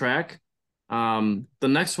track. The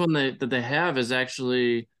next one that they have is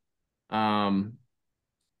actually um,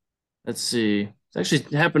 let's see. It's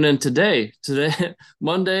actually happening today. Today,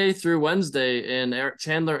 Monday through Wednesday in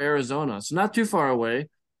Chandler, Arizona. So not too far away.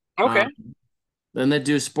 Okay. Um, then they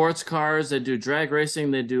do sports cars, they do drag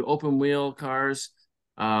racing, they do open wheel cars.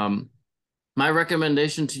 Um, my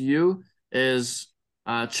recommendation to you is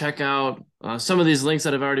check out some of these links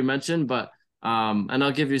that I've already mentioned, but and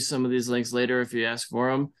I'll give you some of these links later if you ask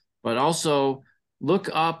for them. But also look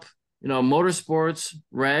up, motorsports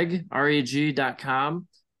reg.com,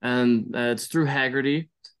 and it's through Haggerty,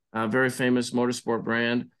 a very famous motorsport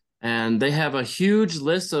brand. And they have a huge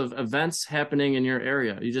list of events happening in your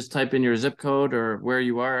area. You just type in your zip code or where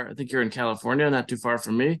you are. I think you're in California, not too far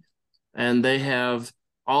from me. And they have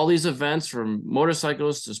all these events from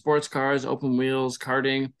motorcycles to sports cars, open wheels,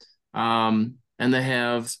 karting. And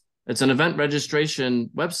it's an event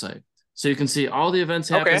registration website. So you can see all the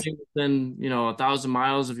events Okay. happening within, 1,000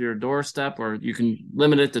 miles of your doorstep, or you can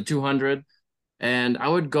limit it to 200. And I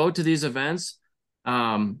would go to these events,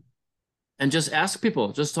 um, and just ask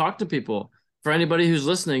people, just talk to people. For anybody who's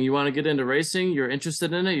listening, you want to get into racing, you're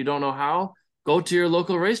interested in it, you don't know how, go to your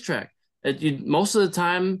local racetrack. Most of the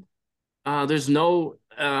time, there's no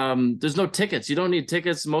tickets. You don't need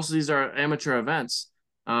tickets. Most of these are amateur events.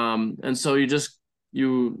 And so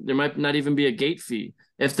there might not even be a gate fee.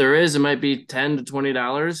 If there is, it might be $10 to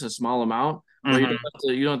 $20, a small amount, but Mm-hmm.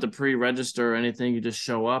 you don't have to pre-register or anything. You just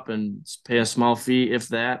show up and pay a small fee, if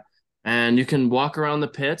that. And you can walk around the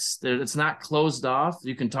pits. It's not closed off.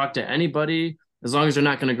 You can talk to anybody as long as they're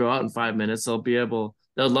not going to go out in 5 minutes. They'll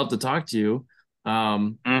love to talk to you.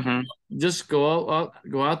 Um, Mm-hmm. just go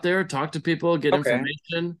out there, talk to people, get Okay.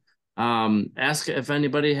 information, ask if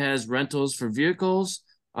anybody has rentals for vehicles.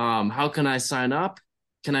 How can I sign up?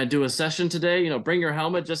 Can I do a session today? Bring your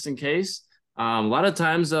helmet just in case. A lot of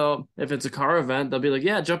times if it's a car event, they'll be like,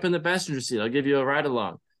 yeah, jump in the passenger seat, I'll give you a ride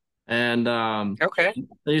along. And Okay.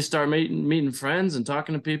 then you start meeting friends and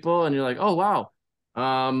talking to people, and you're like, oh wow,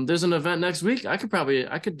 there's an event next week, I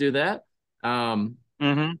could do that. um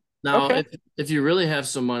Mm-hmm. Now, Okay. if you really have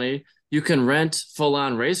some money, you can rent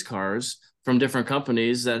full-on race cars from different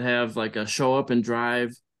companies that have like a show up and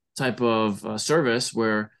drive type of service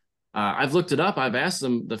where I've looked it up. I've asked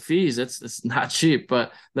them the fees. It's not cheap,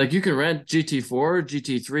 but like you can rent GT4,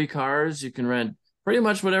 GT3 cars. You can rent pretty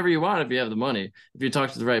much whatever you want if you have the money, if you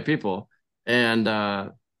talk to the right people. And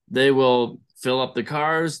they will fill up the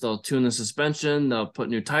cars. They'll tune the suspension. They'll put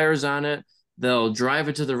new tires on it. They'll drive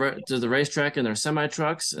it to the racetrack in their semi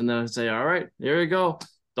trucks, and they'll say, "All right, here you go.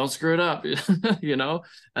 Don't screw it up," you know.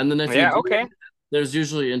 And then if you Yeah. do, Okay. there's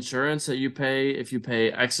usually insurance that you pay. If you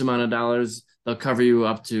pay X amount of dollars, they'll cover you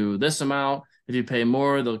up to this amount. If you pay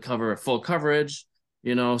more, they'll cover full coverage.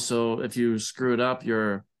 So if you screw it up,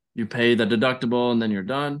 you pay the deductible, and then you're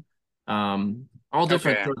done. All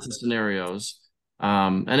different Okay. sorts of scenarios.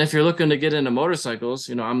 And if you're looking to get into motorcycles,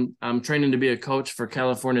 I'm training to be a coach for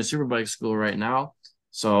California Superbike School right now.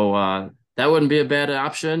 So that wouldn't be a bad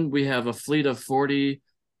option. We have a fleet of 40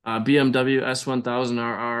 BMW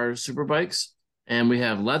S1000RR Superbikes, and we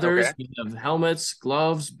have Okay. leathers, we have helmets,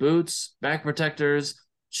 gloves, boots, back protectors.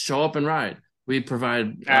 Show up and ride. We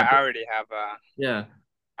provide, I yeah,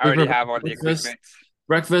 we already provide have all the breakfast, equipment.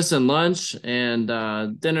 breakfast and lunch, and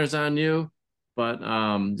dinner's on you. But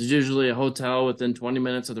there's usually a hotel within 20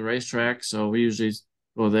 minutes of the racetrack, so we usually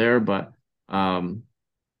go there. But um,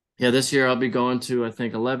 yeah, this year I'll be going to, I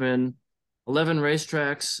think, 11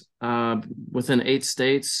 racetracks within 8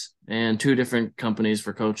 states and two different companies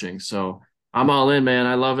for coaching. So I'm all in, man.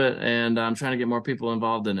 I love it, and I'm trying to get more people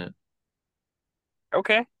involved in it.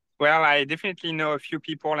 Okay. Well, I definitely know a few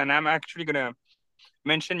people, and I'm actually gonna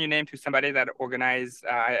mention your name to somebody that organize.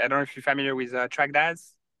 I don't know if you're familiar with Track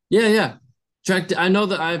Daz. Yeah, yeah. I know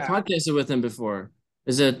that I Uh, podcasted with him before.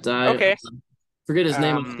 Is it I okay. forget his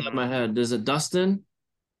name off the top of Um, my head. Is it Dustin?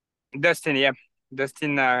 Dustin, yeah,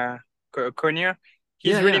 Dustin Conyer.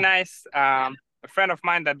 Yeah, He's really yeah. nice. A friend of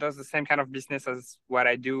mine that does the same kind of business as what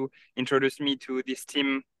I do introduced me to this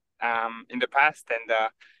team in the past, and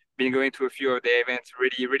been going to a few of the events.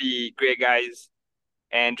 Really, really great guys.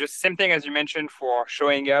 And just same thing as you mentioned for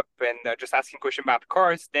showing up and just asking questions about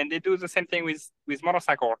cars. Then they do the same thing with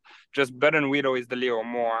motorcycle. Just button wheel is the little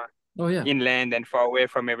more Oh yeah. inland and far away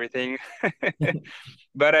from everything.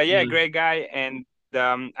 But yeah, Yeah. great guy, and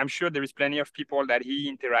I'm sure there is plenty of people that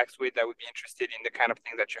he interacts with that would be interested in the kind of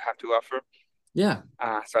things that you have to offer. Yeah.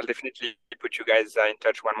 So I'll definitely put you guys in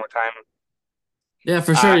touch one more time. Yeah,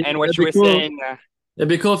 for sure. And what That'd you be were cool. saying, It'd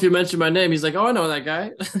be cool if you mentioned my name. He's like, "Oh, I know that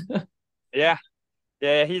guy." yeah,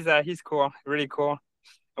 yeah, he's cool, really cool.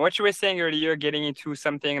 And what you were saying earlier, getting into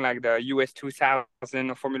something like the US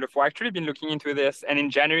 2000 or Formula 4, I've actually been looking into this. And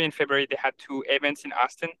in January and February, they had two events in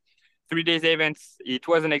Austin, 3 days events. It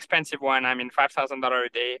was an expensive one. I mean, $5,000 a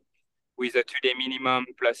day with a 2 day minimum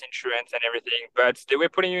plus insurance and everything. But they were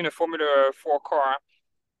putting you in a Formula 4 car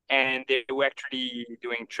and they were actually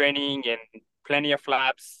doing training and plenty of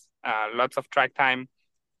laps, lots of track time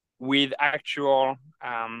with actual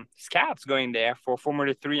scouts going there for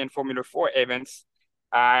Formula 3 and Formula 4 events.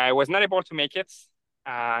 I was not able to make it.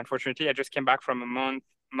 Unfortunately, I just came back from a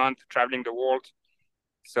month traveling the world.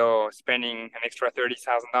 So spending an extra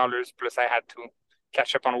 $30,000 plus I had to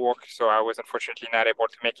catch up on work. So I was unfortunately not able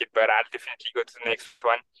to make it, but I'll definitely go to the next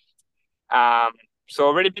one. Um, so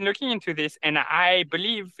already been looking into this, and I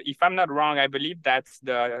believe, if I'm not wrong, I believe that's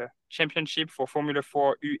the championship for Formula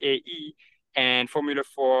 4 UAE and Formula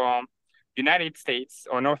 4 United States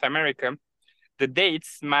or North America. The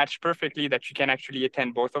dates match perfectly that you can actually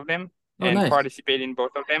attend both of them Oh, and nice. participate in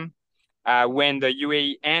both of them. When the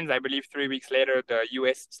UAE ends, I believe 3 weeks later, the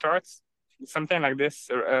US starts, something like this,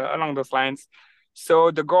 along those lines.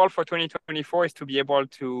 So the goal for 2024 is to be able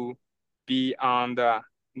to be on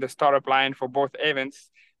the startup line for both events,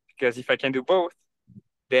 because if I can do both,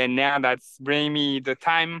 then now that's bringing me the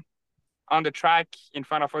time on the track in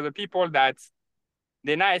front of other people that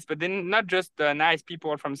they're nice, but they're not just the nice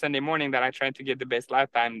people from Sunday morning that are trying to get the best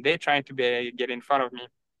lifetime. They're trying to get in front of me,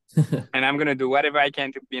 and I'm gonna do whatever I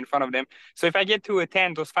can to be in front of them. So if I get to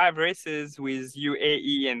attend those 5 races with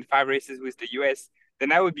UAE and 5 races with the US, then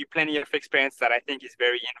that would be plenty of experience that I think is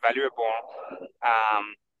very invaluable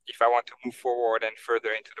if I want to move forward and further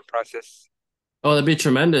into the process. Oh, that'd be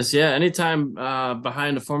tremendous. Yeah, anytime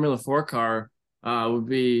behind a Formula 4 car would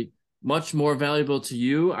be much more valuable to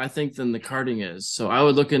you, I think, than the karting is. So I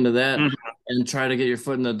would look into that Mhm, and try to get your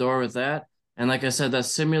foot in the door with that. And like I said, that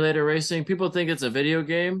simulator racing, people think it's a video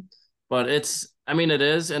game, but I mean, it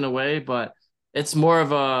is in a way, but it's more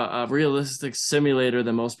of a realistic simulator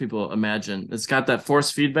than most people imagine. It's got that force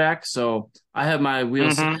feedback. So I have my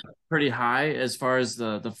wheels set mhm, pretty high as far as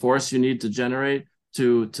the force you need to generate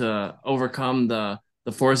to overcome the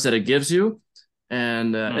force that it gives you,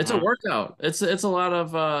 and it's a mhm, workout. It's a lot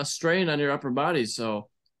of strain on your upper body. So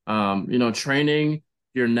training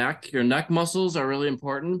your neck muscles are really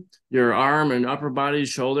important. Your arm and upper body,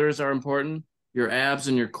 shoulders are important. Your abs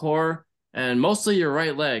and your core, and mostly your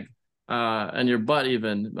right leg and your butt.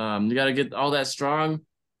 Even you got to get all that strong,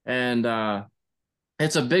 and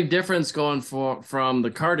it's a big difference going from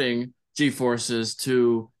the karting G forces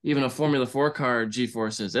to even a Formula 4 car G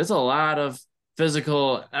forces. It's a lot of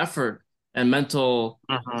physical effort and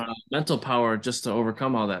mhm. mental power just to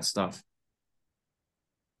overcome all that stuff.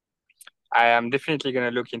 I am definitely going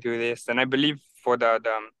to look into this. And I believe for the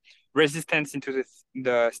resistance into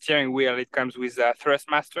the steering wheel, it comes with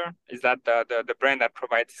Thrustmaster. Is that the brand that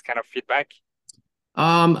provides this kind of feedback?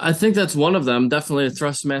 I think that's one of them. Definitely a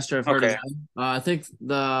Thrustmaster. I've heard of Okay. them. I think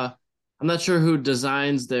I'm not sure who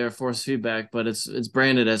designs their force feedback, but it's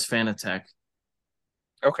branded as Fanatec.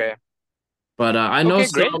 Okay. But Okay,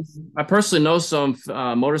 great. I personally know some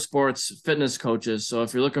motorsports fitness coaches. So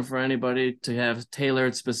if you're looking for anybody to have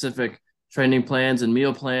tailored specific training plans and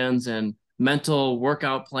meal plans and mental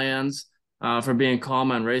workout plans for being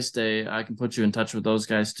calm on race day, I can put you in touch with those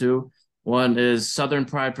guys too. One is Southern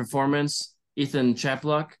Pride Performance, Ethan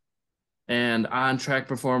Chapluck, and On Track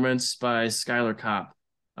Performance by Skylar Kopp.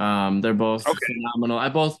 They're both Okay. phenomenal.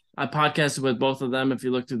 I podcasted with both of them if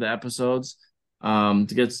you look through the episodes to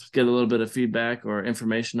get a little bit of feedback or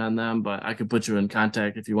information on them, but I could put you in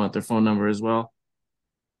contact if you want their phone number as well.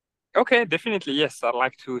 Okay, definitely. Yes, I'd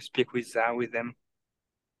like to speak with them.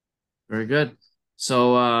 Very good.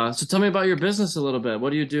 So tell me about your business a little bit.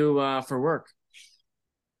 What do you do for work?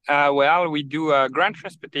 Well, we do ground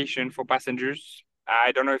transportation for passengers.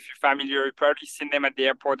 I don't know if you're familiar. You've probably seen them at the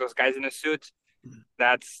airport. Those guys in a suit.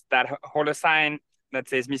 That hold a sign that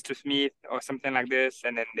says Mr. Smith or something like this,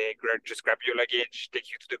 and then they just grab your luggage, take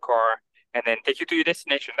you to the car, and then take you to your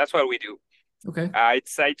destination. That's what we do. Okay.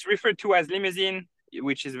 It's referred to as limousine,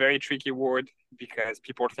 which is a very tricky word because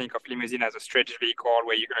people think of limousine as a stretch vehicle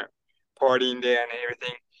where you're gonna party in there and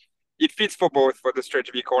everything. It fits for both, for the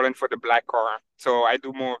stretch vehicle and for the black car. So I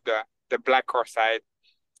do more of the black car side,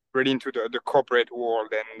 really into the corporate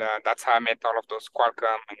world, and that's how I met all of those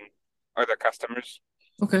Qualcomm and other customers.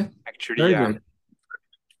 Okay. Actually, Very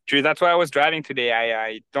good. that's why I was driving today.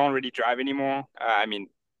 I don't really drive anymore. I mean,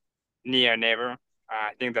 near never.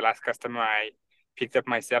 I think the last customer I picked up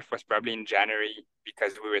myself was probably in January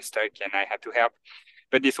because we were stuck and I had to help.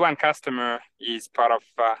 But this one customer is part of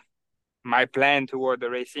my plan toward the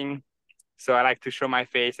racing. So I like to show my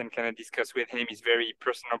face and kind of discuss with him. He's very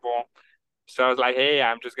personable. So I was like, hey,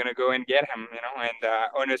 I'm just gonna go and get him, and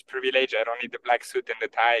owner's privilege. I don't need the black suit and the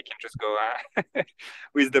tie. I can just go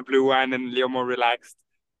with the blue one and a little more relaxed.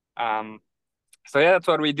 Um, so yeah, that's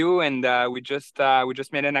what we do, and we just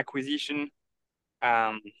made an acquisition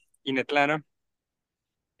um, in Atlanta,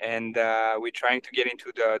 and we're trying to get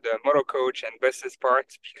into the motor coach and buses part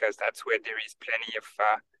because that's where there is plenty of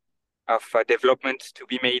development to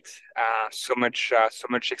be made, so much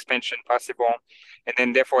expansion possible, and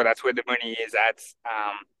then therefore that's where the money is at.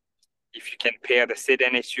 If you can pair the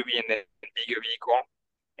sedan SUV and the bigger vehicle,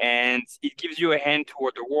 and it gives you a hand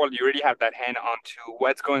toward the world. You really have that hand onto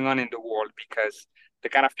what's going on in the world because the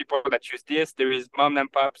kind of people that use this, there is mom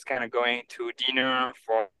and pops kind of going to dinner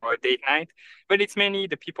for a date night, but it's mainly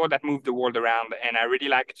the people that move the world around. And I really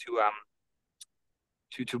like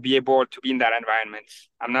to be able to be in that environment.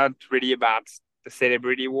 I'm not really about the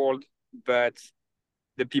celebrity world, but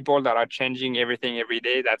the people that are changing everything every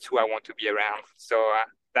day, that's who I want to be around. So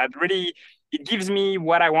that really it gives me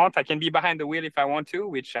what I want. I can be behind the wheel if I want to,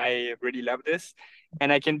 which I really love this,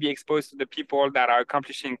 and I can be exposed to the people that are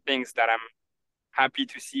accomplishing things that I'm happy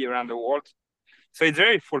to see around the world. So it's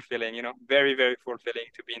very fulfilling, very very fulfilling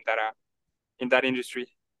to be in that industry.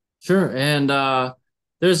 Sure. And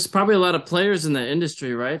there's probably a lot of players in that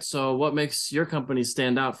industry, right? So what makes your company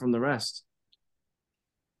stand out from the rest?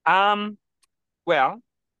 Um, well,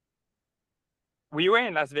 we were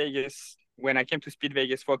in Las Vegas when I came to Speed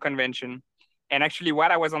Vegas for a convention. And actually,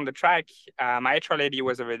 while I was on the track, my HR lady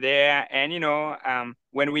was over there. And,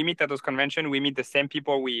 when we meet at those conventions, we meet the same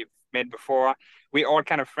people we've met before. We all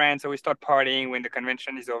kind of friends. So we start partying when the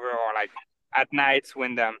convention is over or like at nights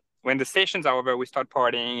when the stations are over, we start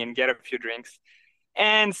partying and get a few drinks.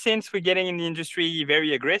 And since we're getting in the industry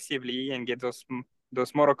very aggressively and get those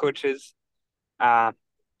motor coaches uh,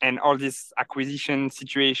 and all this acquisition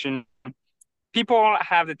situation, people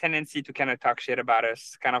have the tendency to kind of talk shit about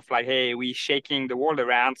us, kind of like, hey, we shaking the world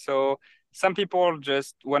around. So some people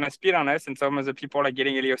just want to spit on us, and some of the people are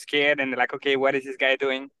getting a little scared and they're like, okay, what is this guy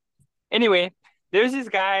doing? Anyway, there's this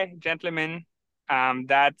guy, gentleman,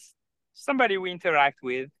 that's somebody we interact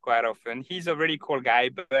with quite often. He's a really cool guy,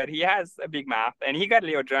 but he has a big mouth, and he got a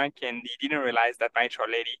little drunk, and he didn't realize that my HR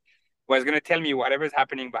lady was gonna tell me whatever's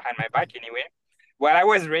happening behind my back anyway. While I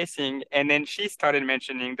was racing, and then she started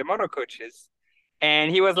mentioning the motor coaches,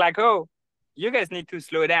 and he was like, "Oh, you guys need to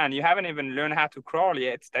slow down. You haven't even learned how to crawl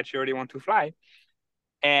yet. That you already want to fly,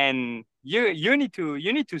 and you need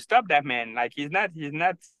to stop that man. Like he's not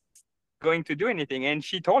going to do anything." And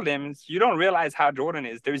she told him, "You don't realize how Jordan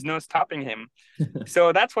is. There is no stopping him."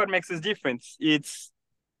 So that's what makes us different. It's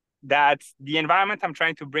that the environment I'm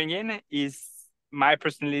trying to bring in is my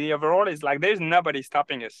personality overall is like there's nobody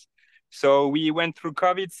stopping us. So we went through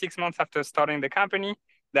COVID 6 months after starting the company.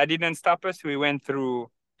 That didn't stop us. We went through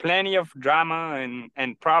plenty of drama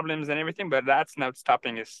and problems and everything, but that's not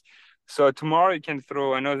stopping us. So tomorrow you can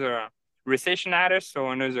throw another recession at us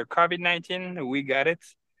or another COVID-19. We got it.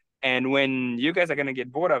 And when you guys are gonna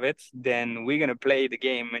get bored of it, then we're gonna play the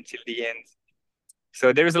game until the end.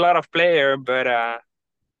 So there's a lot of player, but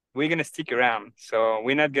we're gonna stick around. So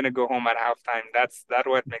we're not gonna go home at halftime. That's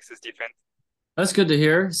what makes us different. That's good to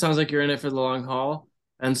hear. Sounds like you're in it for the long haul.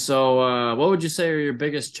 And so, what would you say are your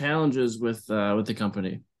biggest challenges with the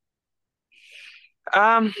company?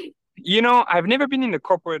 Um, I've never been in the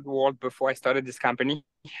corporate world before I started this company.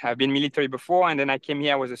 I've been military before, and then I came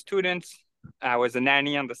here. I was a student. I was a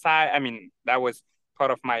nanny on the side. I mean, that was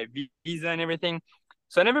part of my visa and everything.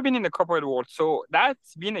 So I've never been in the corporate world. So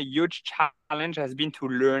that's been a huge challenge, has been to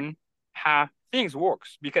learn how things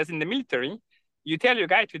works. Because in the military, you tell your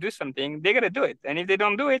guy to do something, they gotta do it. And if they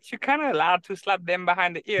don't do it, you're kind of allowed to slap them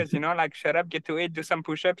behind the ears, like shut up, get to it, do some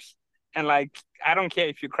push-ups. And like, I don't care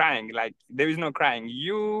if you're crying. Like, there is no crying.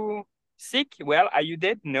 You sick? Well, are you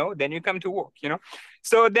dead? No. Then you come to work, you know?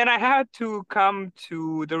 So then I had to come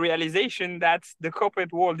to the realization that the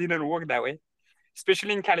corporate world didn't work that way,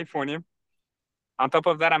 especially in California. On top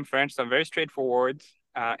of that, I'm French, so I'm very straightforward.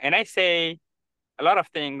 And I say a lot of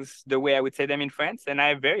things the way I would say them in France. And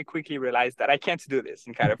I very quickly realized that I can't do this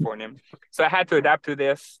in California. So I had to adapt to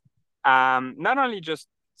this. Not only just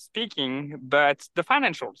speaking, but the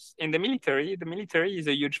financials in the military is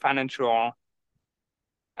a huge financial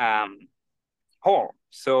um, hole.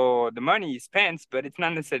 So the money is spent, but it's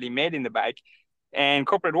not necessarily made in the bank. And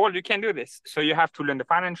corporate world, you can do this. So you have to learn the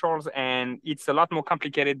financials, and it's a lot more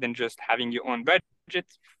complicated than just having your own budget.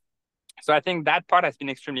 So I think that part has been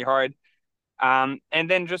extremely hard. And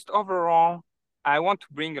then just overall, I want to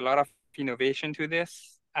bring a lot of innovation to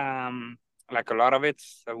this. Like a lot of it,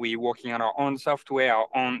 so we're working on our own software, our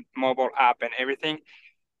own mobile app, and everything.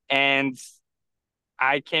 And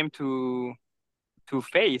I came to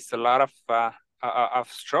face a lot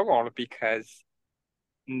of struggle because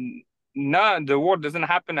no, the world doesn't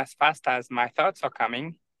happen as fast as my thoughts are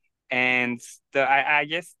coming. And I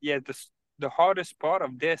guess, yeah, the hardest part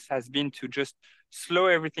of this has been to just slow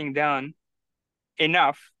everything down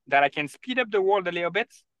enough that I can speed up the world a little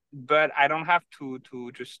bit, but I don't have to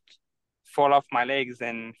just fall off my legs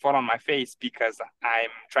and fall on my face because I'm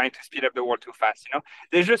trying to speed up the world too fast. You know,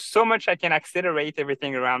 there's just so much I can accelerate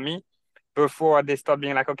everything around me before they start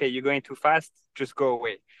being like, okay, you're going too fast, just go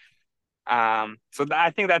away.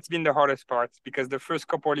 I think that's been the hardest part because the first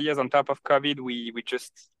couple of years on top of COVID, we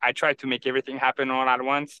just I tried to make everything happen all at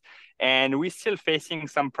once, and we're still facing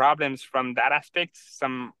some problems from that aspect.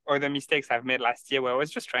 Some other mistakes I've made last year where I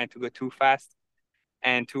was just trying to go too fast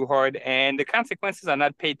and too hard, and the consequences are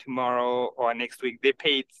not paid tomorrow or next week. They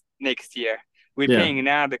paid next year. We're Yeah. paying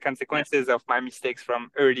now the consequences of my mistakes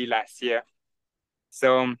from early last year.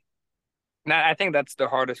 So now I think that's the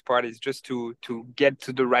hardest part is just to get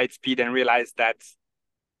to the right speed and realize that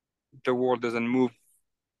the world doesn't move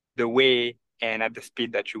the way and at the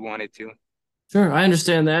speed that you want it to. Sure, I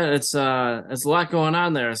understand that. It's a lot going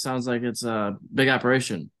on there. It sounds like it's a big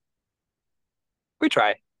operation. We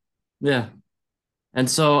try. Yeah. And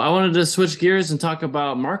so I wanted to switch gears and talk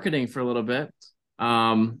about marketing for a little bit.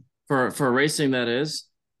 For racing that is.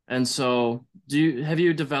 And so have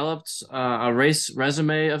you developed a race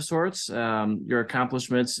resume of sorts? Your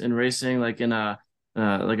accomplishments in racing, like in a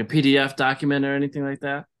like a PDF document or anything like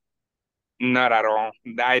that? Not at all.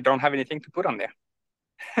 I don't have anything to put on there.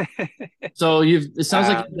 So it sounds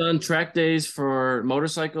like uh, you've done track days for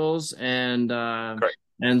motorcycles Correct.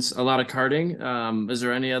 and a lot of karting. Is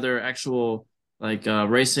there any other actual like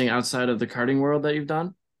racing outside of the karting world that you've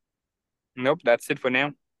done? Nope, that's it for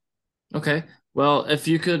now. Okay. Well, if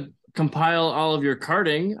you could compile all of your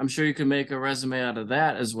karting, I'm sure you could make a resume out of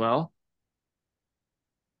that as well.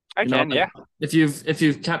 I You know, can, yeah. if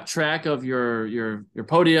you've kept track of your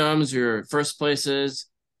podiums, your first places,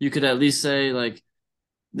 you could at least say like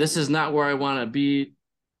this is not where I want to be,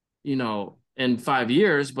 in 5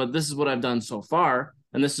 years, but this is what I've done so far,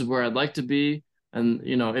 and this is where I'd like to be. And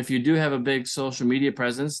if you do have a big social media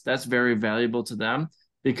presence, that's very valuable to them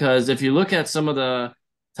because if you look at some of the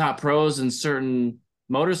top pros in certain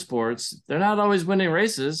motorsports, they're not always winning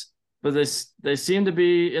races, but they seem to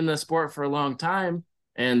be in the sport for a long time,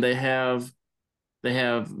 and they have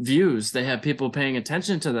views, they have people paying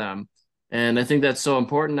attention to them, and I think that's so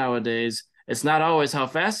important nowadays. It's not always how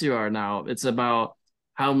fast you are now; it's about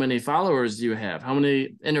how many followers you have, how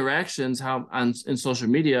many interactions, how on in social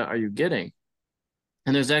media are you getting.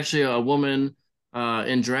 And there's actually a woman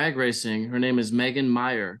in drag racing. Her name is Megan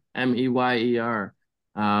Meyer, Meyer.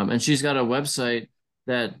 And she's got a website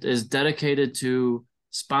that is dedicated to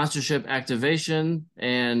sponsorship activation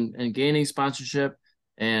and gaining sponsorship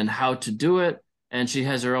and how to do it. And she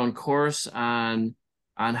has her own course on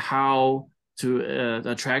how to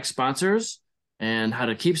attract sponsors and how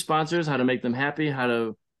to keep sponsors, how to make them happy, how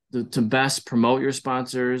to best promote your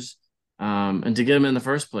sponsors, and to get them in the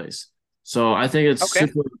first place. So I think it's Okay.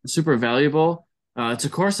 super, super valuable. It's a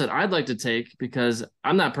course that I'd like to take because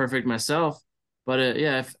I'm not perfect myself, but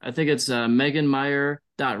yeah, I think it's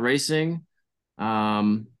meganmeyer.racing.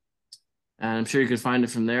 Um, and I'm sure you could find it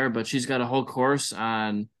from there, but she's got a whole course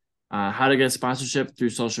on how to get sponsorship through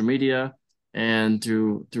social media and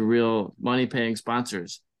through real money paying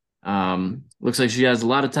sponsors. Looks like she has a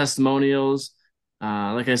lot of testimonials.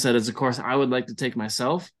 Like I said, it's a course I would like to take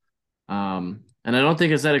myself. And I don't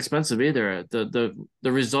think it's that expensive either. The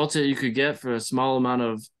results that you could get for a small amount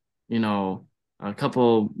of, a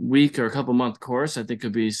couple week or a couple month course, I think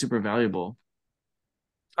could be super valuable.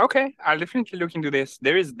 Okay, I'll definitely look into this.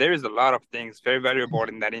 There is a lot of things very valuable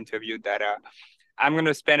in that interview that I'm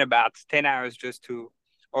gonna spend about 10 hours just to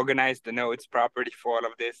organize the notes properly for all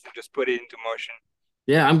of this and just put it into motion.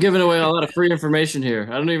 Yeah, I'm giving away a lot of free information here.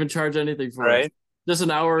 I don't even charge anything All for it. right. Just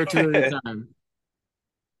an hour or two of your time.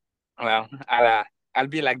 Well, I'll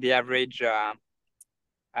be like the average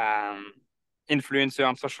um influencer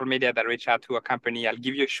on social media that reach out to a company. I'll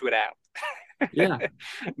give you a shout out. Yeah.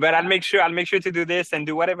 But I'll make sure to do this and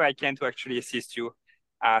do whatever I can to actually assist you.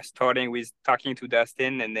 Starting with talking to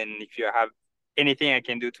Dustin, and then if you have anything I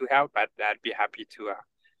can do to help, I'd be happy to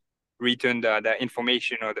return the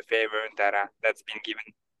information or the favor that's been given.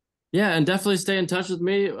 Yeah, and definitely stay in touch with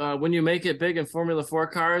me when you make it big in Formula 4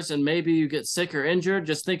 cars and maybe you get sick or injured.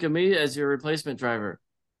 Just think of me as your replacement driver.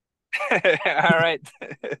 All right.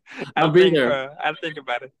 I'll be there I'll think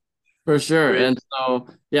about it. for sure. Great. And so,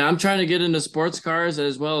 yeah, I'm trying to get into sports cars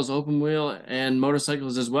as well as open wheel and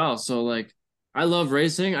motorcycles as well. So, like, I love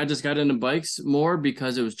racing. I just got into bikes more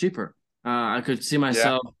because it was cheaper. I could see Yeah.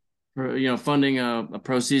 myself, funding a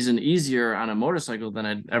pro season easier on a motorcycle than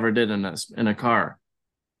I ever did in a car.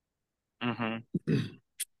 Mm-hmm.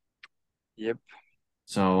 Yep.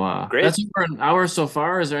 So Great. that's for an hour so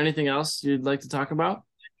far. Is there anything else you'd like to talk about?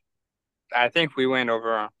 I think we went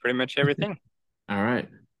over pretty much everything. All right.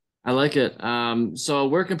 I like it. So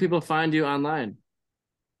where can people find you online?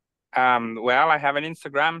 Well, I have an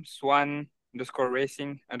Instagram, Swan underscore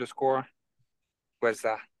racing underscore was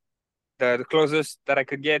the closest that I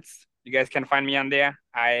could get. You guys can find me on there.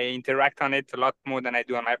 I interact on it a lot more than I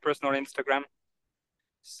do on my personal Instagram.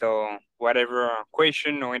 So whatever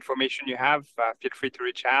question or information you have, feel free to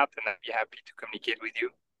reach out, and I'd be happy to communicate with you.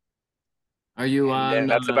 Are you And on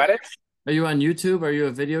that's about it. are you on YouTube? Are you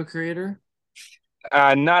a video creator?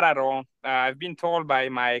 Not at all. I've been told by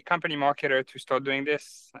my company marketer to start doing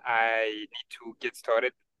this. I need to get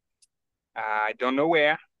started. I don't know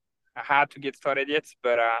where, how to get started yet,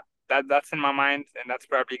 but that's in my mind, and that's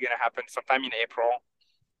probably gonna happen sometime in April.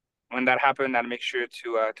 When that happens, I'll make sure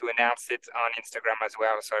to announce it on Instagram as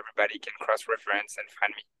well, so everybody can cross-reference and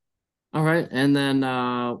find me. All right. And then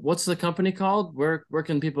what's the company called? Where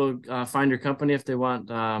can people find your company if they want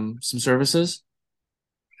some services?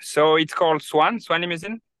 So it's called Swan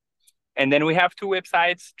Limousine. And then we have two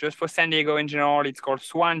websites just for San Diego in general. It's called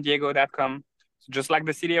swandiego.com. So just like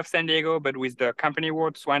the city of San Diego, but with the company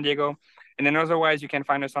word Swan Diego. And then otherwise, you can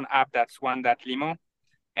find us on app that's swan.limo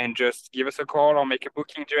and just give us a call or make a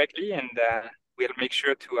booking directly. And we'll make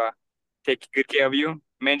sure to take good care of you.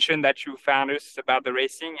 Mention that you found us about the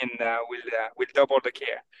racing, and we'll double the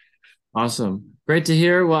care. Awesome. Great to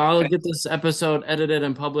hear. Well, I'll get this episode edited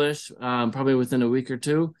and published probably within a week or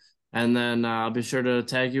two. And then I'll be sure to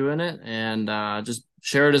tag you in it and just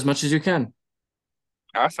share it as much as you can.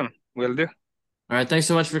 Awesome. Will do. All right. Thanks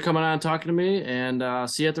so much for coming on and talking to me and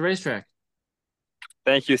see you at the racetrack.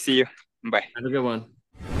 Thank you. See you. Bye. Have a good one.